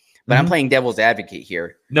money, but I'm playing devil's advocate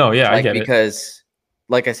here. No, yeah, I get it. Because,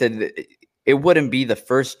 like I said, it wouldn't be the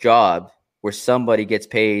first job where somebody gets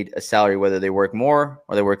paid a salary, whether they work more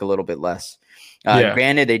or they work a little bit less.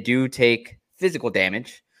 Granted, they do take physical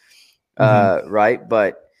damage, right?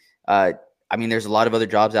 But I mean, there's a lot of other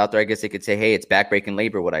jobs out there. I guess they could say, hey, it's backbreaking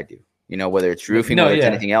labor, what I do, whether it's roofing, whether it's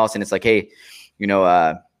anything else. And it's like, hey,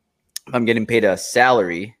 if I'm getting paid a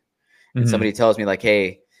salary and somebody tells me like,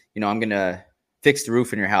 hey, I'm going to fix the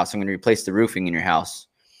roof in your house. I'm going to replace the roofing in your house.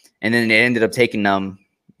 And then it ended up taking them,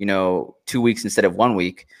 2 weeks instead of 1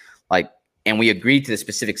 week. And we agreed to the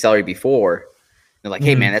specific salary before. They're like,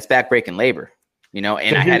 hey, man, that's backbreaking labor, and I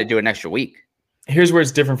had to do an extra week. Here's where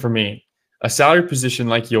it's different for me. A salary position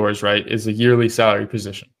like yours, right, is a yearly salary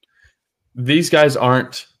position. These guys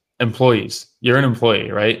aren't employees. You're an employee,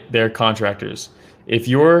 right? They're contractors. If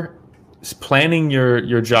you're planning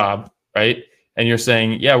your job, right, and you're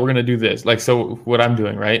saying, yeah, we're going to do this. So what I'm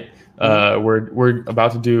doing, right? We're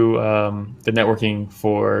about to do the networking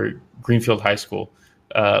for Greenfield High School,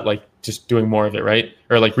 just doing more of it, right?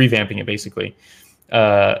 Or revamping it, basically.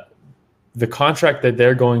 The contract that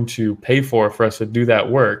they're going to pay for us to do that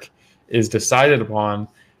work is decided upon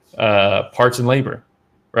parts and labor,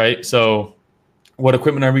 right? So what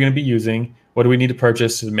equipment are we going to be using? What do we need to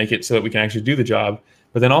purchase to make it so that we can actually do the job?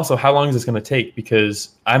 But then also, how long is this going to take? Because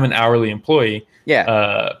I'm an hourly employee.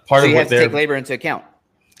 Yeah. So you have to take labor into account.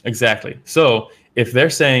 Exactly. So if they're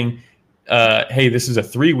saying, hey, this is a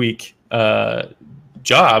 3-week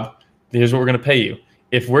job, here's what we're going to pay you.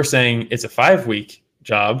 If we're saying it's a 5-week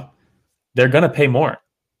job, they're going to pay more.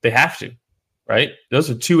 They have to, right? Those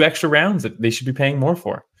are 2 extra rounds that they should be paying more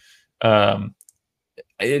for.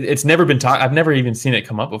 It's never been taught. I've never even seen it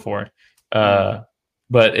come up before.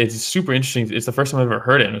 But it's super interesting. It's the first time I've ever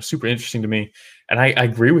heard it, and it was super interesting to me. And I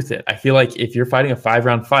agree with it. I feel like if you're fighting a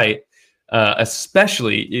 5-round fight,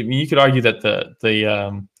 especially, you could argue that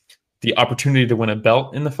the opportunity to win a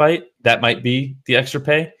belt in the fight, that might be the extra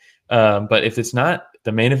pay. But if it's not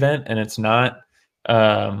the main event and it's not,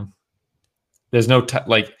 there's no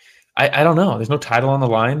I don't know. There's no title on the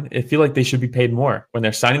line. I feel like they should be paid more when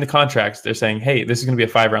they're signing the contracts. They're saying, hey, this is going to be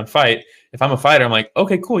a 5-round fight. If I'm a fighter, I'm like,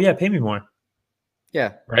 okay, cool. Yeah. Pay me more.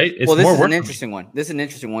 Yeah. Right. Well, this is an interesting one. This is an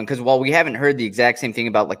interesting one because while we haven't heard the exact same thing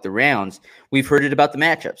about the rounds, we've heard it about the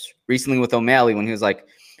matchups recently with O'Malley when he was like,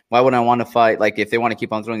 why would I want to fight? If they want to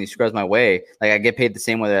keep on throwing these scrubs my way, I get paid the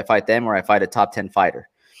same whether I fight them or I fight a top 10 fighter.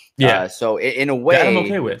 Yeah. So in a way, that I'm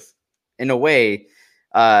okay with. In a way,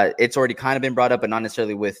 it's already kind of been brought up, but not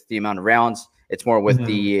necessarily with the amount of rounds. It's more with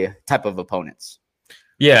the type of opponents.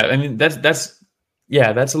 Yeah. I mean, that's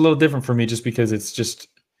a little different for me just because it's just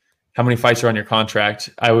how many fights are on your contract.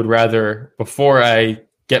 I would rather, before I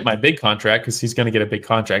get my big contract, because he's going to get a big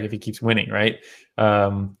contract if he keeps winning, right?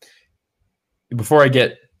 Before I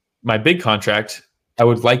get my big contract, I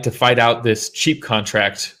would like to fight out this cheap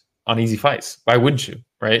contract on easy fights. Why wouldn't you,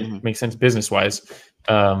 right? Makes sense business-wise.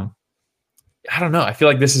 I don't know. I feel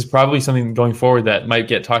like this is probably something going forward that might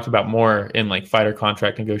get talked about more in fighter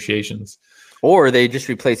contract negotiations. Or they just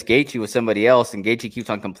replace Gaethje with somebody else, and Gaethje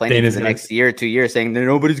keeps on complaining for the next year or 2 years, saying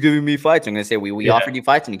nobody's giving me fights. I'm going to say we offered you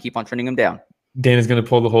fights, and you keep on turning them down. Dana's going to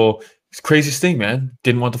pull the whole craziest thing, man.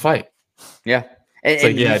 Didn't want to fight. Yeah,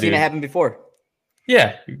 and you've seen it happen before.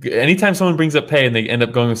 Yeah, anytime someone brings up pay and they end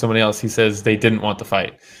up going with somebody else, he says they didn't want to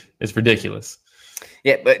fight. It's ridiculous.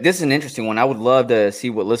 Yeah, but this is an interesting one. I would love to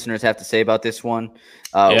see what listeners have to say about this one.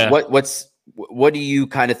 What are you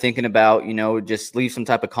kind of thinking about? Just leave some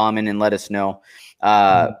type of comment and let us know.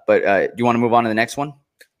 But do you want to move on to the next one?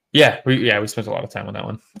 Yeah, we spent a lot of time on that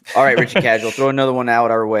one. All right, Richie Casual, throw another one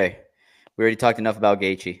out our way. We already talked enough about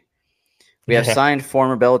Gaethje. We have signed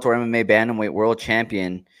former Bellator MMA bantamweight world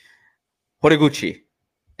champion Horiguchi,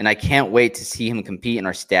 and I can't wait to see him compete in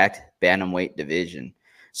our stacked bantamweight division.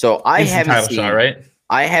 So I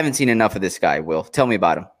haven't seen enough of this guy. Will, tell me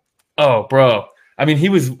about him. Oh, bro. I mean, he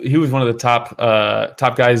was one of the top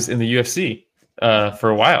guys in the UFC for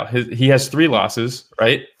a while. He has 3 losses,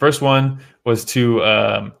 right? First one was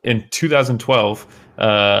to in 2012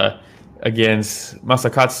 against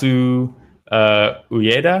Masakatsu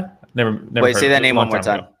Ueda. Never Wait, heard say of that it. name A long one more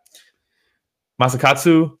time. ago.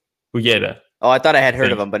 Masakatsu Ueda. Oh, I thought I had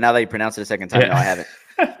heard of him, but now that you pronounce it a second time, no, I haven't.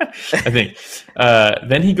 I think.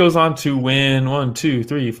 Then he goes on to win 1, 2,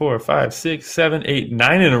 3, 4, 5, 6, 7, 8,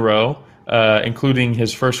 9 in a row, including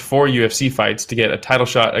his first 4 UFC fights to get a title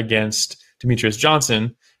shot against Demetrius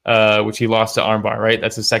Johnson, which he lost to armbar, right?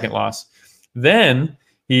 That's his second loss. Then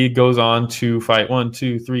he goes on to fight 1,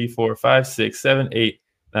 2, 3, 4, 5, 6, 7, 8,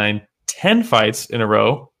 9, 10 fights in a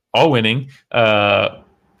row, all winning. 3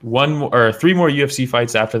 more UFC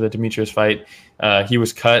fights after the Demetrius fight. He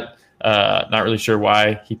was cut. Not really sure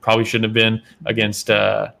why. He probably shouldn't have been against.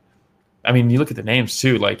 I mean, you look at the names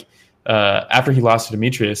too. Like after he lost to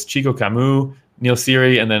Demetrius, Chico Camus, Neil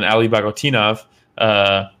Siri, and then Ali Bagotinov.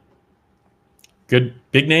 Good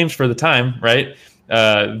big names for the time, right?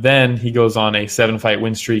 Then he goes on a 7-fight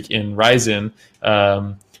win streak in Ryzen,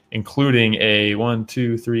 including a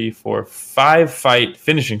 5-fight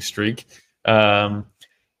finishing streak.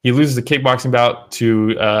 He loses the kickboxing bout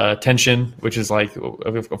to Tenshin, which is like,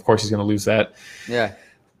 of course, he's going to lose that. Yeah.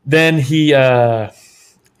 Then he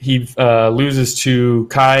loses to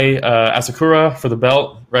Kai Asakura for the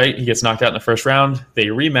belt, right? He gets knocked out in the first round. They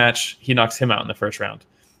rematch. He knocks him out in the first round.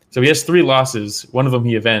 So he has 3 losses. One of them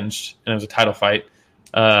he avenged, and it was a title fight.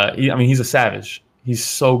 He's a savage. He's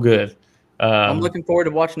so good. I'm looking forward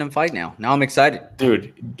to watching him fight now. Now I'm excited.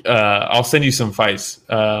 Dude, I'll send you some fights.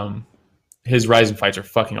 His Ryzen fights are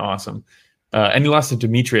fucking awesome. And he lost to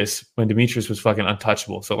Demetrius when Demetrius was fucking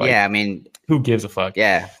untouchable. So, like, yeah, I mean, who gives a fuck?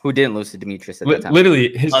 Yeah, who didn't lose to Demetrius at that time?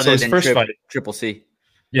 Literally, his first fight. Triple C.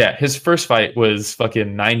 Yeah, his first fight was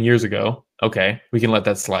fucking 9 years ago. Okay, we can let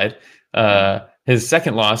that slide. His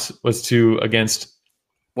second loss was against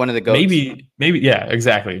one of the GOATs. Maybe, yeah,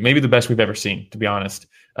 exactly. Maybe the best we've ever seen, to be honest.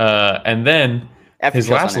 And then his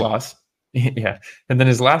last loss. Yeah. And then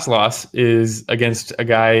his last loss is against a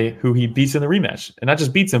guy who he beats in the rematch. And not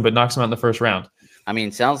just beats him, but knocks him out in the first round. I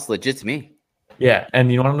mean, sounds legit to me. Yeah. And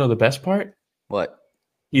you want to know the best part? What?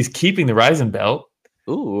 He's keeping the Ryzen belt.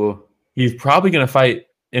 Ooh. He's probably going to fight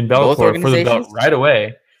in Belfort for the belt right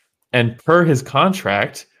away. And per his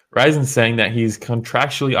contract, Ryzen's saying that he's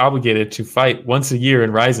contractually obligated to fight once a year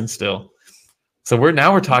in Ryzen still. So we're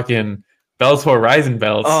talking Bellator Ryzen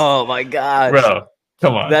belts. Oh, my God. Bro.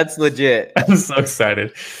 Come on. That's legit. I'm so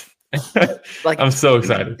excited. I'm so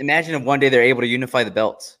excited. Imagine if one day they're able to unify the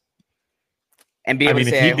belts and be able to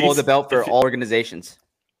say, I hold the belt for all organizations.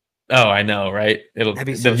 Oh, I know, right? The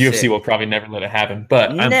UFC will probably never let it happen.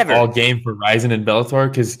 But I'm all game for Ryzen and Bellator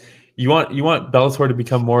because you want Bellator to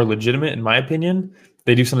become more legitimate, in my opinion.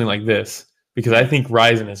 They do something like this because I think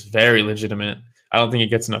Ryzen is very legitimate. I don't think it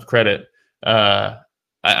gets enough credit.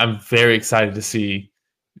 I'm very excited to see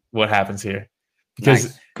what happens here.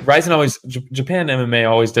 Because Ryzen Japan MMA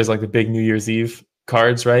always does like the big New Year's Eve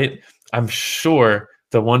cards, right? I'm sure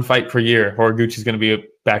the one fight per year, Horiguchi's going to be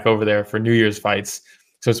back over there for New Year's fights.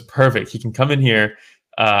 So it's perfect. He can come in here.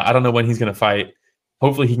 I don't know when he's going to fight.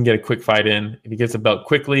 Hopefully he can get a quick fight in. If he gets a belt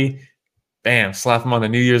quickly, bam, slap him on the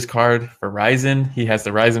New Year's card for Ryzen. He has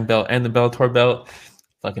the Ryzen belt and the Bellator belt.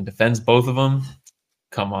 Fucking defends both of them.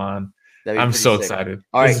 Come on. I'm so excited.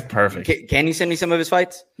 All right. This is perfect. Can you send me some of his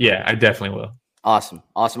fights? Yeah, I definitely will. Awesome.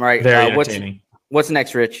 All right. Very entertaining. What's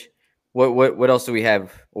next, Rich? What else do we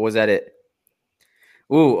have? Or was that it?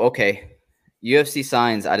 Ooh, okay. UFC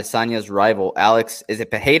signs Adesanya's rival, Alex. Is it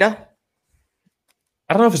Pereira?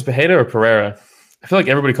 I don't know if it's Pereira or Pereira. I feel like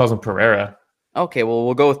everybody calls him Pereira. Okay, well,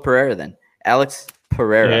 we'll go with Pereira then. Alex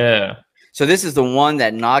Pereira. Yeah. So this is the one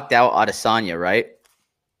that knocked out Adesanya, right?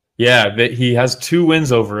 Yeah, he has 2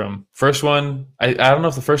 wins over him. First one, I don't know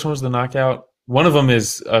if the first one was the knockout. One of them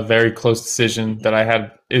is a very close decision that I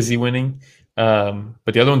had Izzy winning, but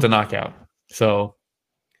the other one's a knockout. So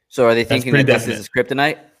are they thinking that this is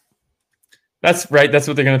kryptonite? That's right. That's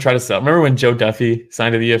what they're going to try to sell. Remember when Joe Duffy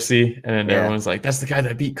signed to the UFC and everyone's like, that's the guy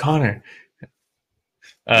that beat Conor.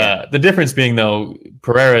 The difference being, though,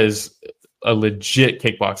 Pereira is a legit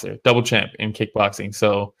kickboxer, double champ in kickboxing.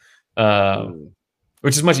 So,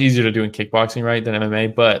 which is much easier to do in kickboxing, right, than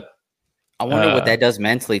MMA. But I wonder what that does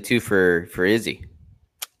mentally too for Izzy.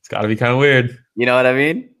 It's got to be kind of weird. You know what I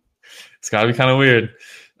mean? It's got to be kind of weird.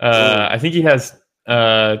 I think he has 2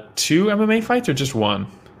 MMA fights or just 1.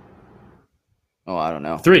 Oh, I don't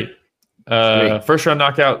know. 3. First round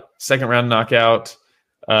knockout, second round knockout,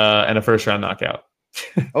 and a first round knockout.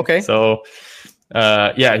 Okay. So,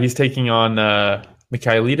 he's taking on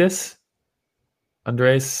Michailidis.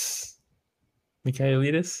 Andreas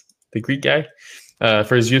Michailidis, the Greek guy,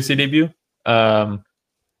 for his UFC debut. Very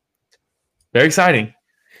exciting.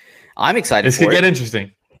 I'm excited. This could get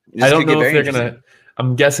interesting. I don't know if they're gonna.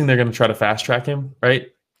 I'm guessing they're gonna try to fast track him, right?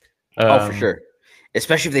 For sure.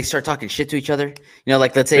 Especially if they start talking shit to each other. You know,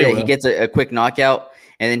 like let's say that he gets a quick knockout,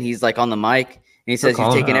 and then he's like on the mic, and he says,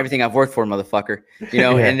 "You've taken everything I've worked for, motherfucker." You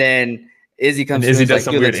know, and then Izzy comes and he's like,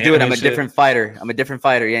 "Dude, let's do it. I'm a different fighter. I'm a different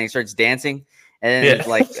fighter." Yeah, and he starts dancing, and then it's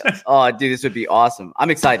like, "Oh, dude, this would be awesome." I'm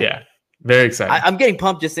excited. Yeah, very excited. I'm getting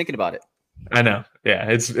pumped just thinking about it. I know. Yeah,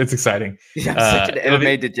 it's exciting. Yeah, I'm such an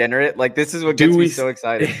MMA degenerate. Like this is what gets me so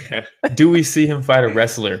excited. Do we see him fight a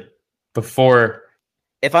wrestler before?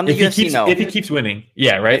 If I'm the UFC, no. If he keeps winning,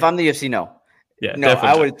 yeah, right. If I'm the UFC, no. Yeah, no.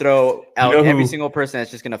 I would throw out every single person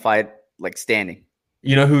that's just gonna fight like standing.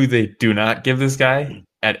 You know who they do not give this guy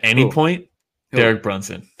at any point? Derek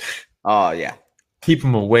Brunson. Oh yeah. Keep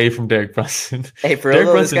him away from Derek Brunson. Hey, for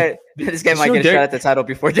real, this guy might get a shot at the title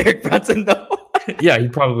before Derek Brunson, though. Yeah, he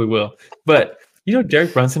probably will. But you know,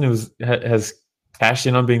 Derek Brunson has cashed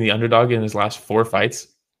in on being the underdog in his last 4 fights.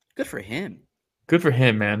 Good for him. Good for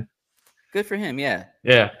him, man. Good for him, yeah.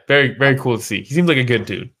 Yeah, very, very cool to see. He seems like a good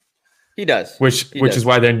dude. He does. Which is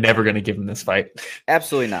why they're never going to give him this fight.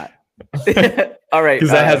 Absolutely not. All right.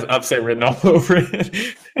 Because that has upset written all over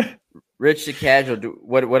it. Rich to casual.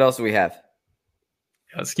 What else do we have?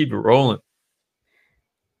 Let's keep it rolling.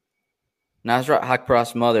 Nasrat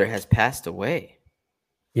Hakparas' mother has passed away.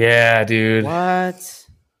 Yeah, dude. What?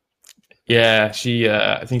 Yeah, she.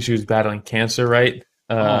 I think she was battling cancer, right?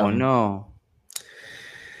 Oh no.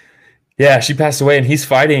 Yeah, she passed away, and he's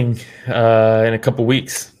fighting in a couple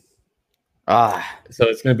weeks. So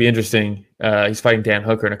it's going to be interesting. He's fighting Dan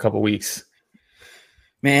Hooker in a couple weeks.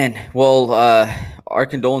 Man, well, our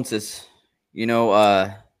condolences. You know,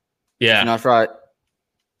 Nasrat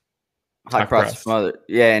Hakparas' mother,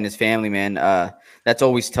 and his family, man. That's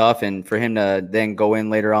always tough, and for him to then go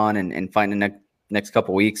in later on and fight in the next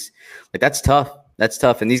couple weeks, like that's tough. That's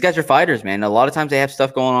tough. And these guys are fighters, man. A lot of times they have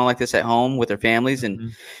stuff going on like this at home with their families,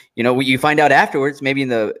 and you know, you find out afterwards, maybe in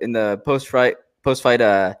the post fight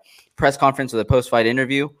press conference or the post fight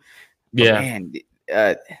interview. Yeah, but man,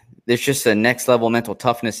 there's just a next level mental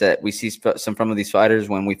toughness that we see from of these fighters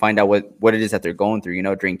when we find out what it is that they're going through, you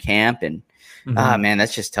know, during camp, and man,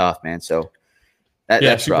 that's just tough, man. So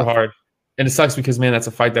that's super hard. And it sucks because, man, that's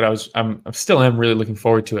a fight that I'm still really looking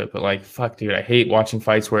forward to it. But like, fuck, dude, I hate watching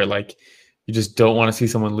fights where like you just don't want to see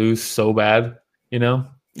someone lose so bad, you know?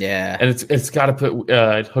 Yeah. And it's got to put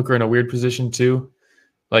Hooker in a weird position too.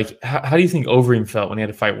 Like, how do you think Overeem felt when he had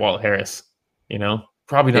to fight Walt Harris? You know,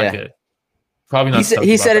 probably not good. Probably not.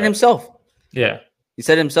 He said it himself. Yeah. He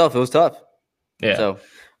said it himself. It was tough. Yeah. So,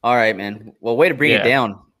 all right, man. Well, way to bring it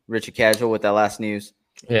down, Richard Casual, with that last news.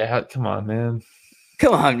 Yeah. Come on, man.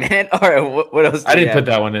 Come on, man. All right. What else? I didn't put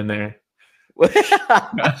that one in there.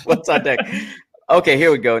 What's on deck? Okay,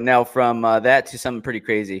 here we go. Now from that to something pretty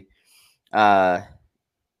crazy.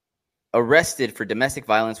 Arrested for domestic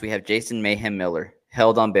violence, we have Jason Mayhem Miller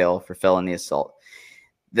held on bail for felony assault.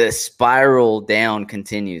 The spiral down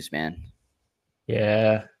continues, man.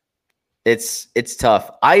 Yeah. It's tough.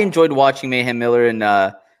 I enjoyed watching Mayhem Miller in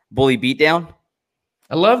Bully Beatdown.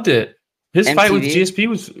 I loved it. His MTV fight with GSP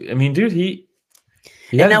was, I mean, dude, he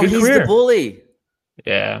had now a good he's career. The bully.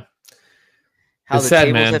 Yeah. How it's the sad,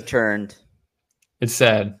 tables man. have turned. It's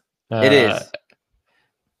sad. It is.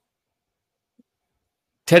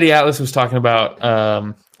 Teddy Atlas was talking about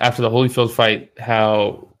after the Holyfield fight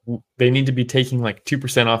how they need to be taking like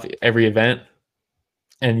 2% off every event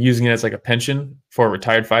and using it as like a pension for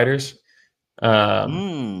retired fighters.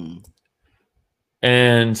 And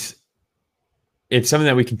it's something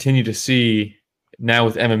that we continue to see now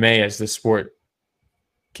with MMA as the sport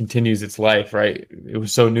continues its life, right? It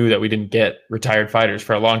was so new that we didn't get retired fighters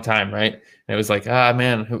for a long time, right? And it was like,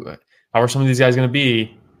 man, how are some of these guys going to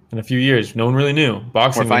be in a few years? No one really knew.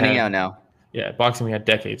 Boxing, we're finding out now. Yeah, boxing, we had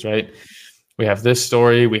decades, right? We have this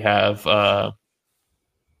story. We have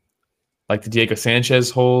like the Diego Sanchez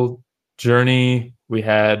whole journey. We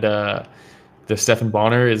had the Stephan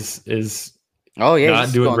Bonner is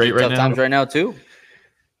not doing great right now. Times right now too.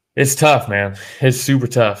 It's tough, man. It's super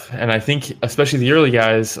tough. And I think especially the early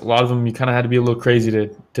guys, a lot of them, you kind of had to be a little crazy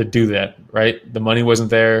to do that, right? The money wasn't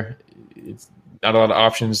there. It's not a lot of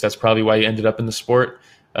options. That's probably why you ended up in the sport.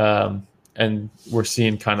 And we're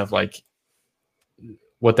seeing kind of like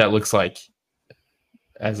what that looks like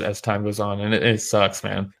as time goes on. And it sucks,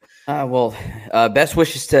 man. Best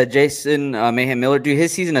wishes to Jason Mayhem Miller. Dude,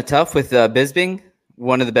 his season of tough with Bisping,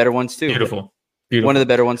 one of the better ones too. Beautiful. One of the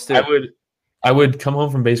better ones too. I would come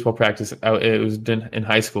home from baseball practice. It was in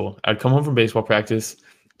high school. I'd come home from baseball practice,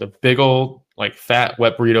 the big old like fat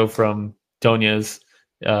wet burrito from Donya's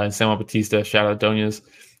in San Juan Bautista. Shout out Donya's.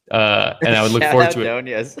 And I would look forward to it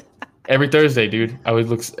Donya's. every Thursday, dude. It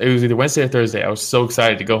was either Wednesday or Thursday. I was so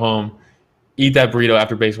excited to go home, eat that burrito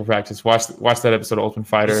after baseball practice, watch that episode of Ultimate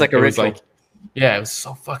Fighter. It's like a ritual. Yeah, it was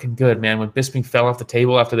so fucking good, man. When Bisping fell off the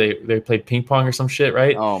table after they played ping pong or some shit,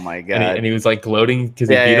 right? Oh my god! And he was like gloating because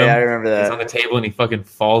they beat him. Yeah, I remember that. He's on the table and he fucking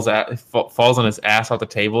falls on his ass off the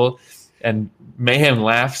table, and Mayhem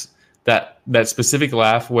laughs that specific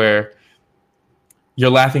laugh where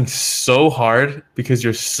you're laughing so hard because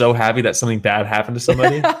you're so happy that something bad happened to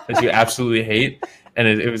somebody that you absolutely hate, and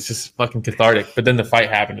it was just fucking cathartic. But then the fight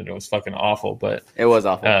happened and it was fucking awful. But it was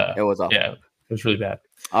awful. It was awful. Yeah, it was really bad.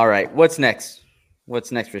 All right, what's next?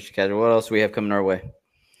 Richard Casual? What else do we have coming our way?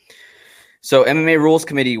 So MMA Rules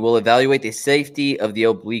Committee will evaluate the safety of the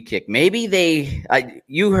oblique kick. Maybe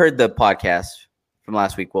you heard the podcast from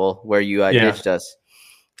last week, Will, where you ditched us.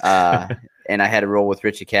 And I had to roll with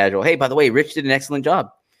Richie Casual. Hey, by the way, Rich did an excellent job.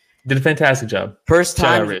 Did a fantastic job. First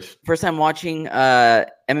time watching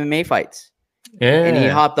MMA fights. Yeah. And he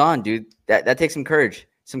hopped on, dude. That takes some courage,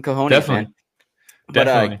 some cojones, Definitely. man.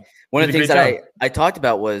 But one of the things that I talked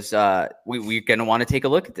about was we're going to want to take a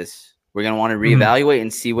look at this. We're going to want to reevaluate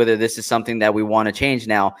and see whether this is something that we want to change.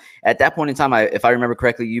 Now, at that point in time, if I remember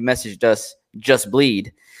correctly, you messaged us, Just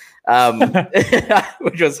Bleed,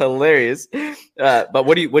 which was hilarious. But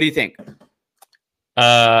what do you think?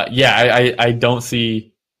 I don't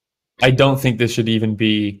think this should even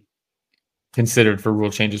be considered for rule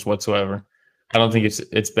changes whatsoever. I don't think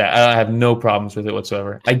it's bad. I have no problems with it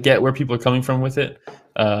whatsoever. I get where people are coming from with it,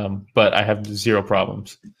 but I have zero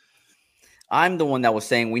problems. I'm the one that was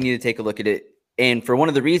saying we need to take a look at it. And for one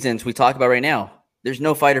of the reasons we talk about right now, there's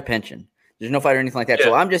no fighter pension. There's no fighter or anything like that. Yeah.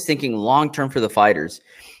 So I'm just thinking long-term for the fighters.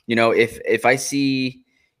 You know, if I see,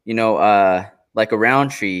 like a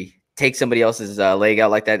Roundtree take somebody else's leg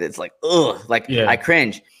out like that, it's like, ugh, I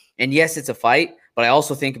cringe. And yes, it's a fight, but I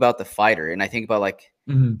also think about the fighter. And I think about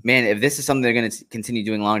man, if this is something they're going to continue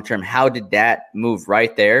doing long-term, how did that move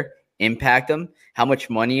right there impact them? How much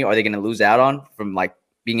money are they going to lose out on from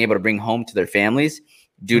being able to bring home to their families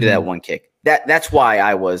due to that one kick? That's why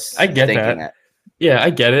I get thinking that. Yeah, I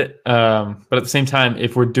get it. But at the same time,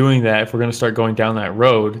 if we're doing that, if we're going to start going down that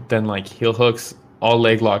road, then heel hooks, all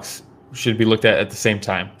leg locks should be looked at the same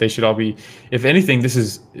time. They should all be, if anything,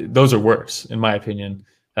 those are worse in my opinion.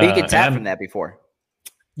 But you can tap from that before.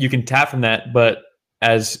 You can tap from that, but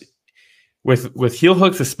as with heel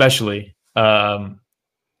hooks especially,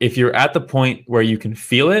 if you're at the point where you can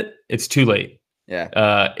feel it, it's too late.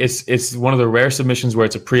 Yeah. It's one of the rare submissions where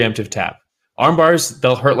it's a preemptive tap. Arm bars,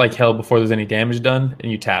 they'll hurt like hell before there's any damage done,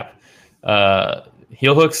 and you tap.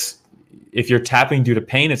 Heel hooks, if you're tapping due to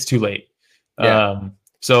pain, it's too late. Yeah.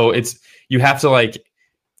 So you have to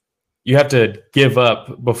give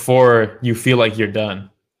up before you feel like you're done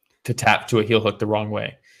to tap to a heel hook the wrong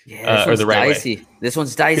way. Yeah, or the right dicey way. This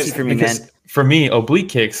one's dicey for me, man. For me, oblique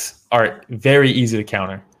kicks are very easy to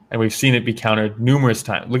counter, and we've seen it be countered numerous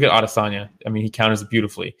times. Look at Adesanya. I mean, he counters it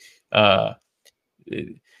beautifully.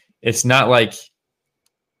 It's not like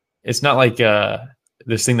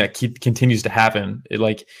this thing that continues to happen.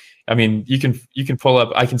 You can pull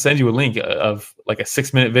up. I can send you a link of a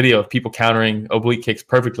 6-minute video of people countering oblique kicks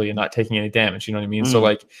perfectly and not taking any damage. You know what I mean?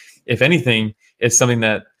 So if anything, it's something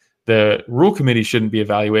that the rule committee shouldn't be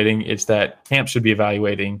evaluating. It's that camp should be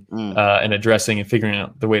evaluating and addressing and figuring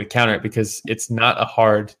out the way to counter it, because it's not a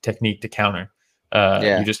hard technique to counter.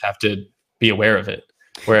 You just have to be aware of it.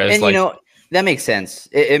 Whereas that makes sense.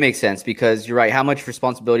 It makes sense because you're right. How much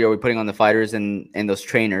responsibility are we putting on the fighters and those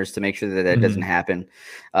trainers to make sure that doesn't happen?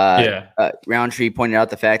 Roundtree pointed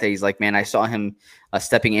out the fact that he's like, man, I saw him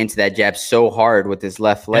stepping into that jab so hard with his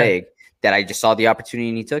left leg that I just saw the opportunity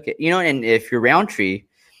and he took it. And if you're Roundtree,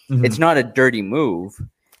 it's not a dirty move.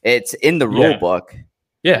 It's in the rule book.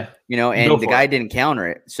 Yeah. And the guy didn't counter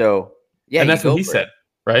it. So, and that's what he said,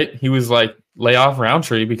 right? He was like, lay off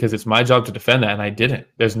Roundtree because it's my job to defend that, and I didn't.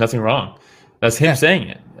 There's nothing wrong. That's him saying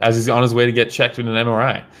it as he's on his way to get checked with an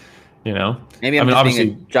MRI. Maybe I'm just being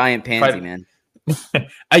a giant pansy, man.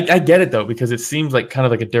 I get it though, because it seems like kind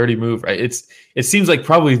of like a dirty move, right? It seems like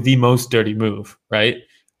probably the most dirty move, right?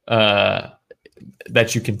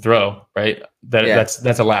 That you can throw, right?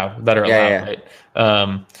 That's allowed, right?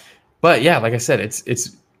 But yeah, like I said,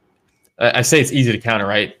 I say it's easy to counter,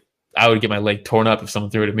 right? I would get my leg torn up if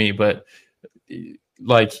someone threw it at me, but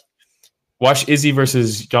watch Izzy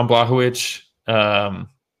versus John Blachowicz.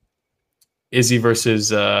 Izzy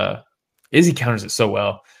counters it so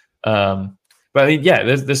well. But I mean, yeah,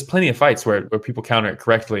 there's plenty of fights where people counter it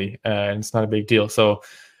correctly, and it's not a big deal. So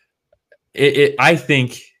I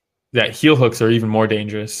think that heel hooks are even more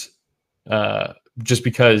dangerous, just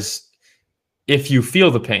because if you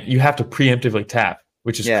feel the pain, you have to preemptively tap,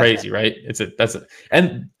 which is crazy, right?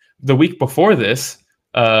 And the week before this,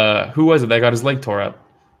 who was it that got his leg tore up?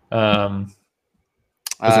 I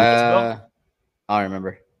don't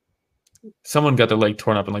remember. Someone got their leg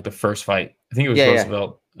torn up in like the first fight. I think it was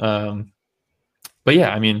Roosevelt. But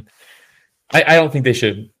yeah, I mean, I don't think they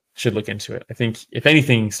should look into it. I think if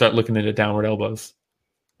anything, start looking into downward elbows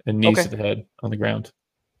and knees to the head on the ground.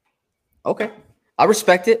 Okay, I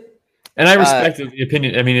respect it, and I respect the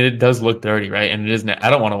opinion. I mean, it does look dirty, right? And it isn't.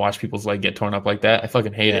 I don't want to watch people's leg get torn up like that. I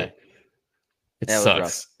fucking hate it. It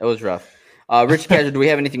sucks. It was rough. Rich Casual, do we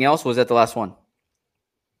have anything else? Or was that the last one?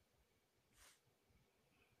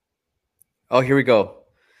 Oh, here we go.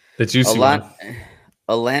 The juicy one.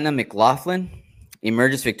 Alana McLaughlin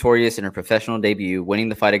emerges victorious in her professional debut, winning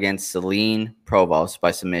the fight against Celine Provost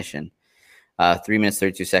by submission. 3 minutes,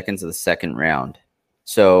 32 seconds of the second round.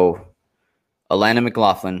 So, Alana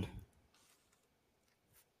McLaughlin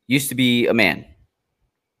used to be a man.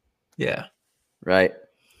 Yeah. Right?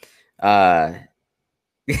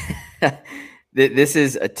 This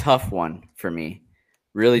is a tough one for me.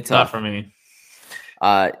 Really tough. Not for me.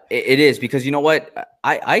 It is, because you know what?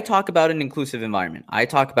 I talk about an inclusive environment. I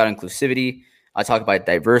talk about inclusivity. I talk about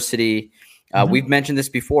diversity. We've mentioned this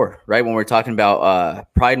before, right? When we're talking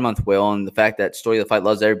about Pride Month, Will, and the fact that Story of the Fight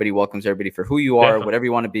loves everybody, welcomes everybody for who you are, whatever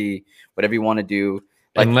you want to be, whatever you want to do.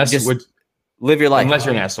 Like, live your life. Unless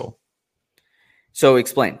you're an asshole. So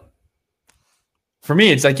explain. For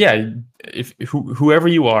me, it's like, yeah, if whoever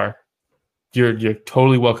you are, you're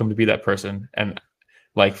totally welcome to be that person. And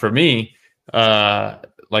like for me,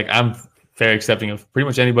 like I'm very accepting of pretty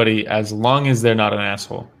much anybody as long as they're not an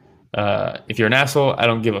asshole. If you're an asshole, I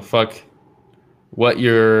don't give a fuck what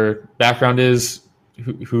your background is,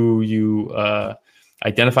 who you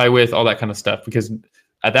identify with, all that kind of stuff. Because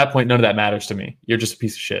at that point, none of that matters to me. You're just a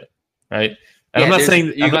piece of shit, right? And I'm not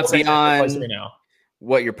saying beyond right now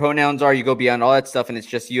what your pronouns are. You go beyond all that stuff, and it's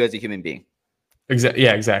just you as a human being.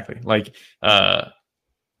 Yeah, exactly. Like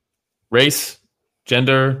race,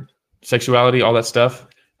 gender, sexuality, all that stuff.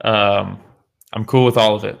 I'm cool with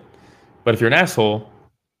all of it. But if you're an asshole,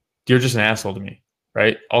 you're just an asshole to me,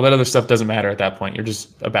 right? All that other stuff doesn't matter at that point. You're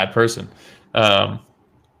just a bad person.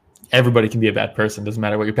 Everybody can be a bad person. Doesn't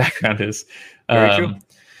matter what your background is. Very true.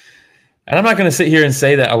 And I'm not going to sit here and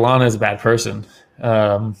say that Alana is a bad person.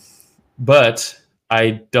 But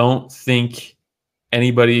I don't think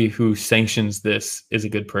anybody who sanctions this is a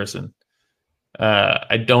good person.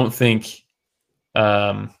 I don't think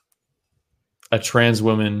a trans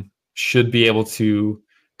woman should be able to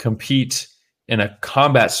compete in a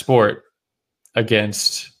combat sport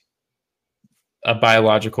against a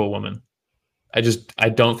biological woman. I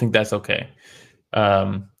don't think that's okay.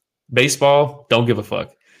 Baseball, don't give a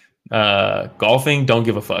fuck. Golfing, don't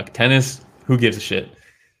give a fuck. Tennis, who gives a shit?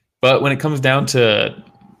 But when it comes down to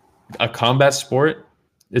a combat sport,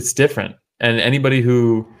 it's different. And anybody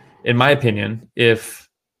who, in my opinion, if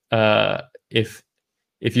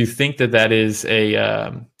you think that is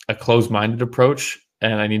a closed-minded approach,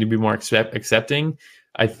 and I need to be more accepting,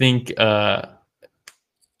 I think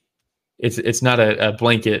it's not a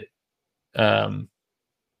blanket.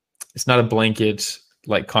 It's not a blanket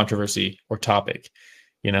like controversy or topic.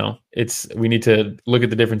 You know, we need to look at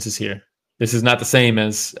the differences here. This is not the same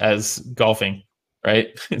as golfing, right?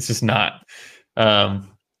 It's just not. I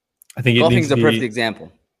think golfing's a perfect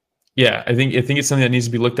example. Yeah, I think it's something that needs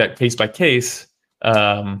to be looked at case by case.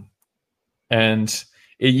 And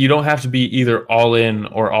you don't have to be either all in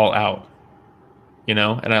or all out, you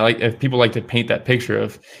know? And if people like to paint that picture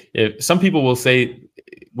of, if some people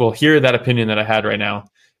will hear that opinion that I had right now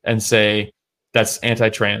and say, that's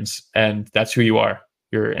anti-trans and that's who you are.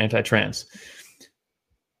 You're anti-trans.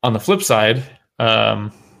 On the flip side,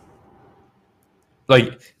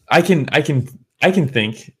 like I can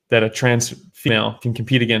think that a trans female can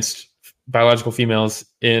compete against biological females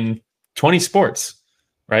in 20 sports,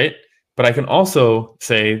 right? But I can also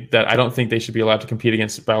say that I don't think they should be allowed to compete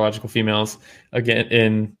against biological females again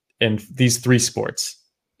in these 3 sports.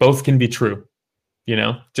 Both can be true, you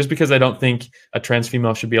know? Just because I don't think a trans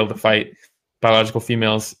female should be able to fight biological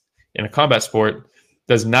females in a combat sport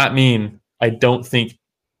does not mean I don't think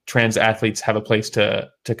trans athletes have a place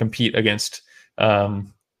to compete against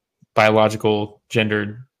biological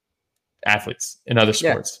gendered athletes in other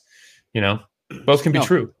sports. You know, both can be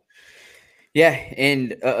true. Yeah,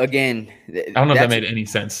 and again, I don't know if that made any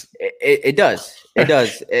sense. It does. It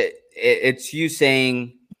does. It's you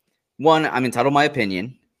saying one, I'm entitled to my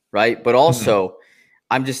opinion, right? But also,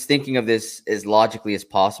 I'm just thinking of this as logically as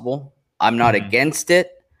possible. I'm not against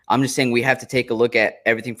it. I'm just saying we have to take a look at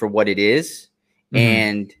everything for what it is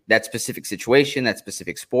and that specific situation, that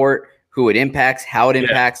specific sport, who it impacts, how it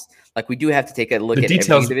impacts. Like, we do have to take a look at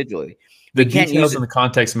everything individually. The details and the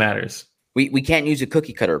context matters. We can't use a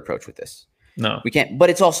cookie cutter approach with this. No. We can't. But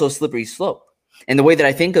it's also a slippery slope. And the way that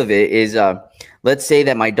I think of it is, let's say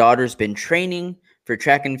that my daughter's been training for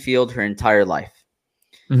track and field her entire life.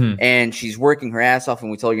 And she's working her ass off,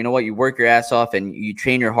 and we tell her, you know what, you work your ass off and you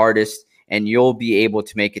train your hardest and you'll be able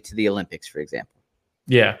to make it to the Olympics, for example.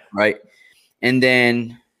 Yeah. Right. And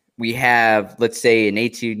then we have, let's say, an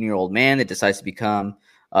 18-year-old man that decides to become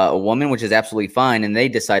a woman, which is absolutely fine. And they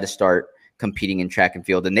decide to start competing in track and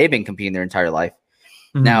field, and they've been competing their entire life.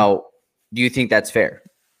 Now, do you think that's fair?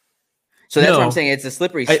 So that's what I'm saying. It's a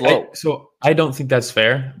slippery slope. So I don't think that's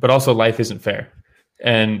fair, but also life isn't fair.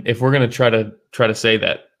 And if we're going to try to say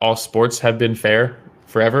that all sports have been fair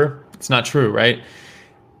forever, it's not true, right?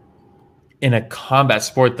 In a combat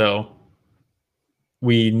sport, though,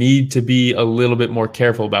 we need to be a little bit more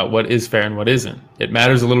careful about what is fair and what isn't. It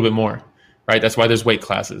matters a little bit more, right? That's why there's weight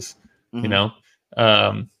classes, you know?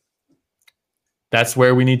 That's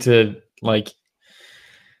where we need to, like,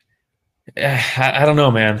 I don't know,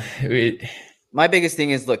 man. My biggest thing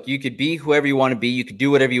is, look, you could be whoever you want to be. You could do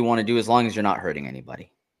whatever you want to do as long as you're not hurting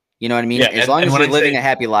anybody. You know what I mean? Yeah, as long as you're living a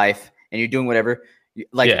happy life and you're doing whatever.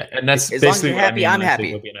 Like, and that's as long as you're happy, I'm happy.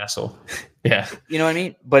 You'll be an asshole. Yeah. You know what I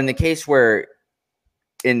mean? But in the case where,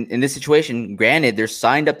 in this situation, granted, they're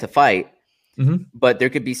signed up to fight, but there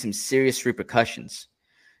could be some serious repercussions.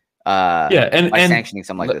 And sanctioning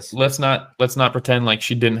something like this. Let's not pretend like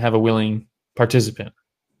she didn't have a willing participant,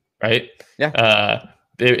 right? Yeah.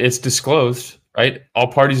 It's disclosed, right? All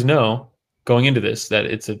parties know going into this that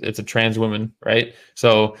it's a trans woman, right?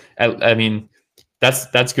 So I mean,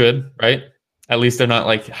 that's good, right? At least they're not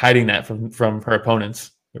like hiding that from her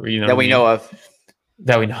opponents, you know, that we know of.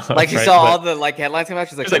 That we know of. Like, you right? saw all the like headlines come out.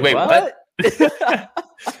 She's like, wait, what?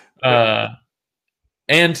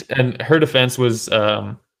 And her defense was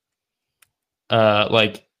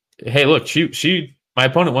like, hey, look, she my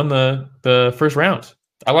opponent won the first round.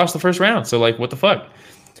 I lost the first round, so like, what the fuck?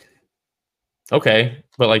 Okay,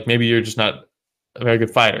 but like, maybe you're just not a very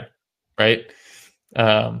good fighter, right?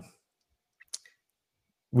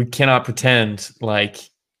 We cannot pretend like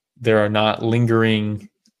there are not lingering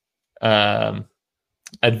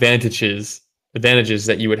advantages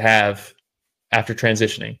that you would have after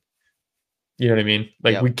transitioning. You know what I mean?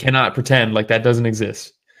 Like, we cannot pretend like that doesn't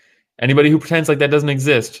exist. Anybody who pretends like that doesn't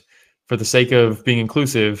exist for the sake of being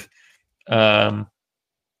inclusive, think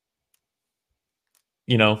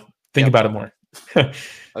about it more.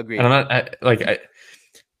 Agreed. And I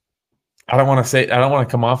don't want to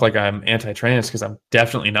come off like I'm anti-trans, because I'm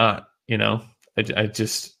definitely not. You know, I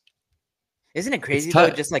just. Isn't it crazy though,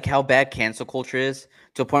 just like how bad cancel culture is,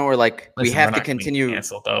 to a point where like we have to continue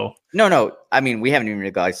cancel though. No, I mean, we haven't even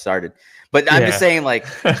really got started, but I'm just saying, like,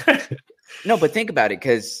 no, but think about it,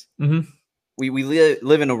 because we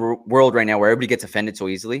live in a world right now where everybody gets offended so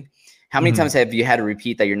easily. How many times have you had to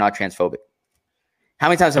repeat that you're not transphobic? How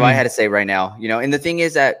many times have I had to say right now, you know? And the thing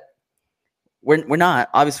is that we're not,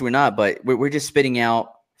 obviously we're not, but we're just spitting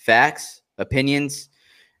out facts, opinions.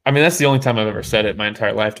 I mean, that's the only time I've ever said it my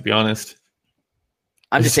entire life, to be honest.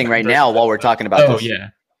 I'm just saying right now, while we're talking about this.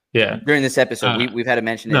 Yeah. During this episode, we've had to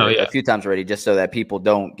mention it a few times already, just so that people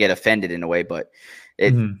don't get offended in a way. But I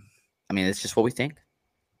mean, it's just what we think.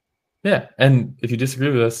 Yeah, and if you disagree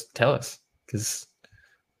with us, tell us,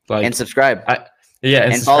 and subscribe.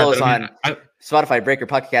 And follow us on Spotify, Breaker,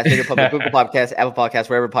 Podcast, Radio Public, Google Podcast, Apple Podcast,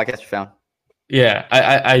 wherever podcasts are found. Yeah,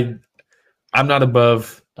 I'm not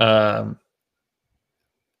above. I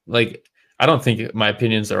don't think my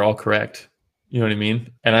opinions are all correct. You know what I mean?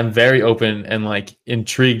 And I'm very open and like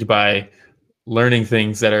intrigued by learning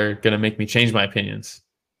things that are going to make me change my opinions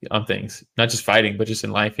on things, not just fighting, but just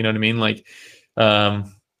in life. You know what I mean? Like, I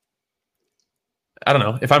don't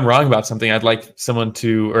know, if I'm wrong about something, I'd like someone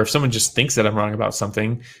to, or if someone just thinks that I'm wrong about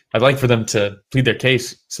something, I'd like for them to plead their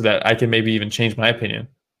case so that I can maybe even change my opinion.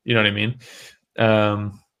 You know what I mean? I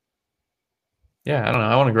don't know.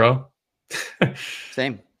 I want to grow.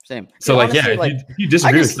 Same. So honestly, if you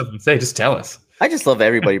disagree with something, just tell us. I just love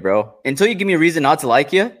everybody, bro. Until you give me a reason not to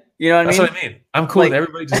like you. You know what I mean? That's what I mean. I'm cool with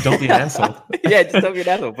everybody. Just don't be an asshole. Yeah, just don't be an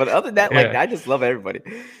asshole. But other than that, I just love everybody.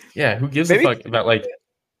 Yeah, who gives a fuck about like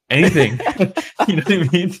anything? You know what I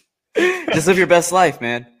mean? Just live your best life,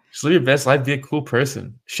 man. Just live your best life. Be a cool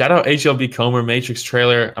person. Shout out HLB Comer, Matrix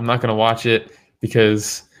trailer. I'm not going to watch it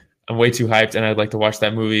because I'm way too hyped, and I'd like to watch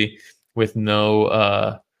that movie with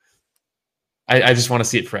no I just want to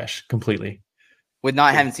see it fresh, completely. With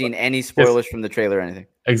not having seen any spoilers from the trailer or anything.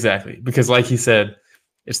 Exactly, because like he said,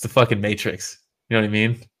 it's the fucking Matrix. You know what I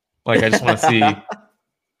mean? Like I just want to see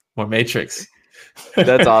more Matrix.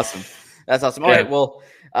 That's awesome. That's awesome. All Yeah. right. Well,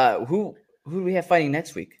 who do we have fighting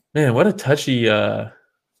next week? Man, what a touchy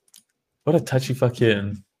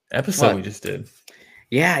fucking episode What? we just did.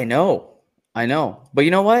 Yeah, I know. But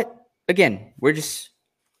you know what? Again, we're just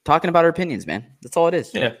talking about our opinions, man. That's all it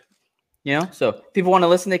is. Yeah. You know, so if people want to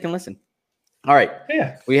listen, they can listen. All right.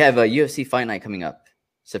 Yeah. We have a UFC Fight Night coming up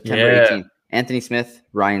September Yeah. 18th. Anthony Smith,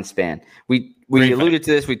 Ryan Spann. We Great alluded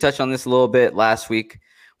to this. We touched on this a little bit last week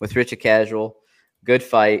with Richard Casual. Good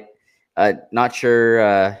fight. Not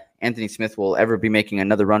sure Anthony Smith will ever be making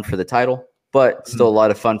another run for the title, but still a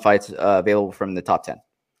lot of fun fights available from the top 10.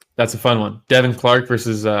 That's a fun one. Devin Clark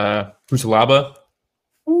versus Putalaba.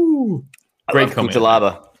 Ooh. Great comment.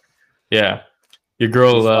 Putalaba. Yeah. Your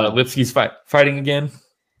girl She's fun. Lipsky's fighting again.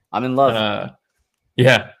 I'm in love.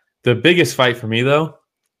 Yeah. The biggest fight for me, though,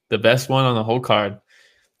 the best one on the whole card,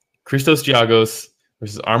 Christos Giagos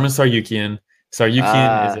versus Arman Tsarukyan.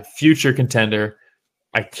 Tsarukyan is a future contender.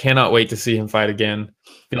 I cannot wait to see him fight again.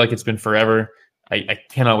 I feel like it's been forever. I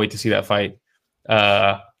cannot wait to see that fight.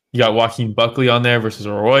 You got Joaquin Buckley on there versus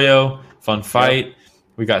Arroyo. Fun fight. Yep.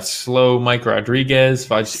 We got slow Mike Rodriguez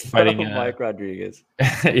fighting. Mike Rodriguez.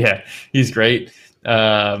 Yeah, he's great. We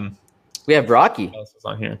have Rocky. What else is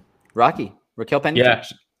on here? Raquel Pennington.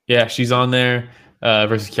 Yeah, she's on there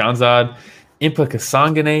versus Kyanzad. Impa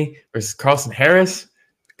Kasangane versus Carlson Harris.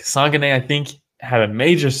 Kasangane, I think, had a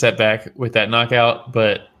major setback with that knockout,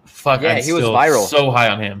 but fuck, I'm he was still viral. So high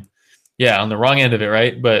on him. Yeah, on the wrong end of it,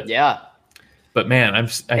 right? But man, I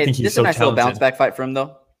think he's so talented. This is a nice little bounce back fight for him,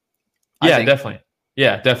 though. Definitely.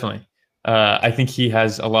 Yeah, definitely. I think he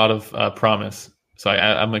has a lot of promise, so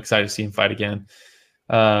I'm excited to see him fight again.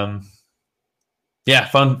 Fun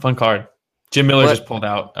card. Jim Miller just pulled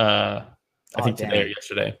out. I think today or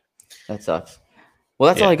yesterday. That sucks. Well,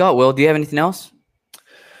 that's all I got. Will, do you have anything else?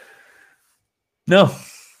 No.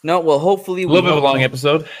 Well, hopefully a little bit of a long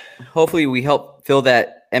episode. Hopefully, we help fill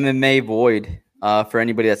that MMA void for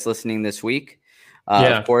anybody that's listening this week.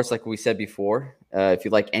 Of course, like we said before, if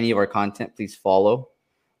you like any of our content, please follow,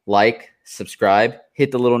 like, subscribe,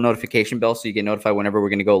 hit the little notification bell so you get notified whenever we're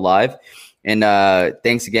going to go live. And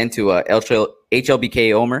thanks again to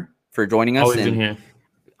HLBK Omer for joining us. Always been here.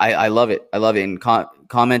 I love it. And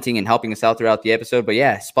commenting and helping us out throughout the episode. But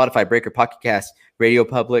yeah, Spotify, Breaker, Pocket Cast, Radio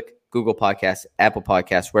Public, Google Podcasts, Apple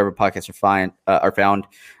Podcasts, wherever podcasts are found.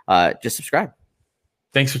 Just subscribe.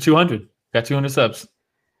 Thanks for 200. Got 200 subs.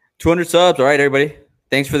 200 subs. All right, everybody.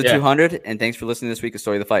 Thanks for the 200, and thanks for listening this week of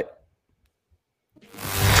Story of the Fight.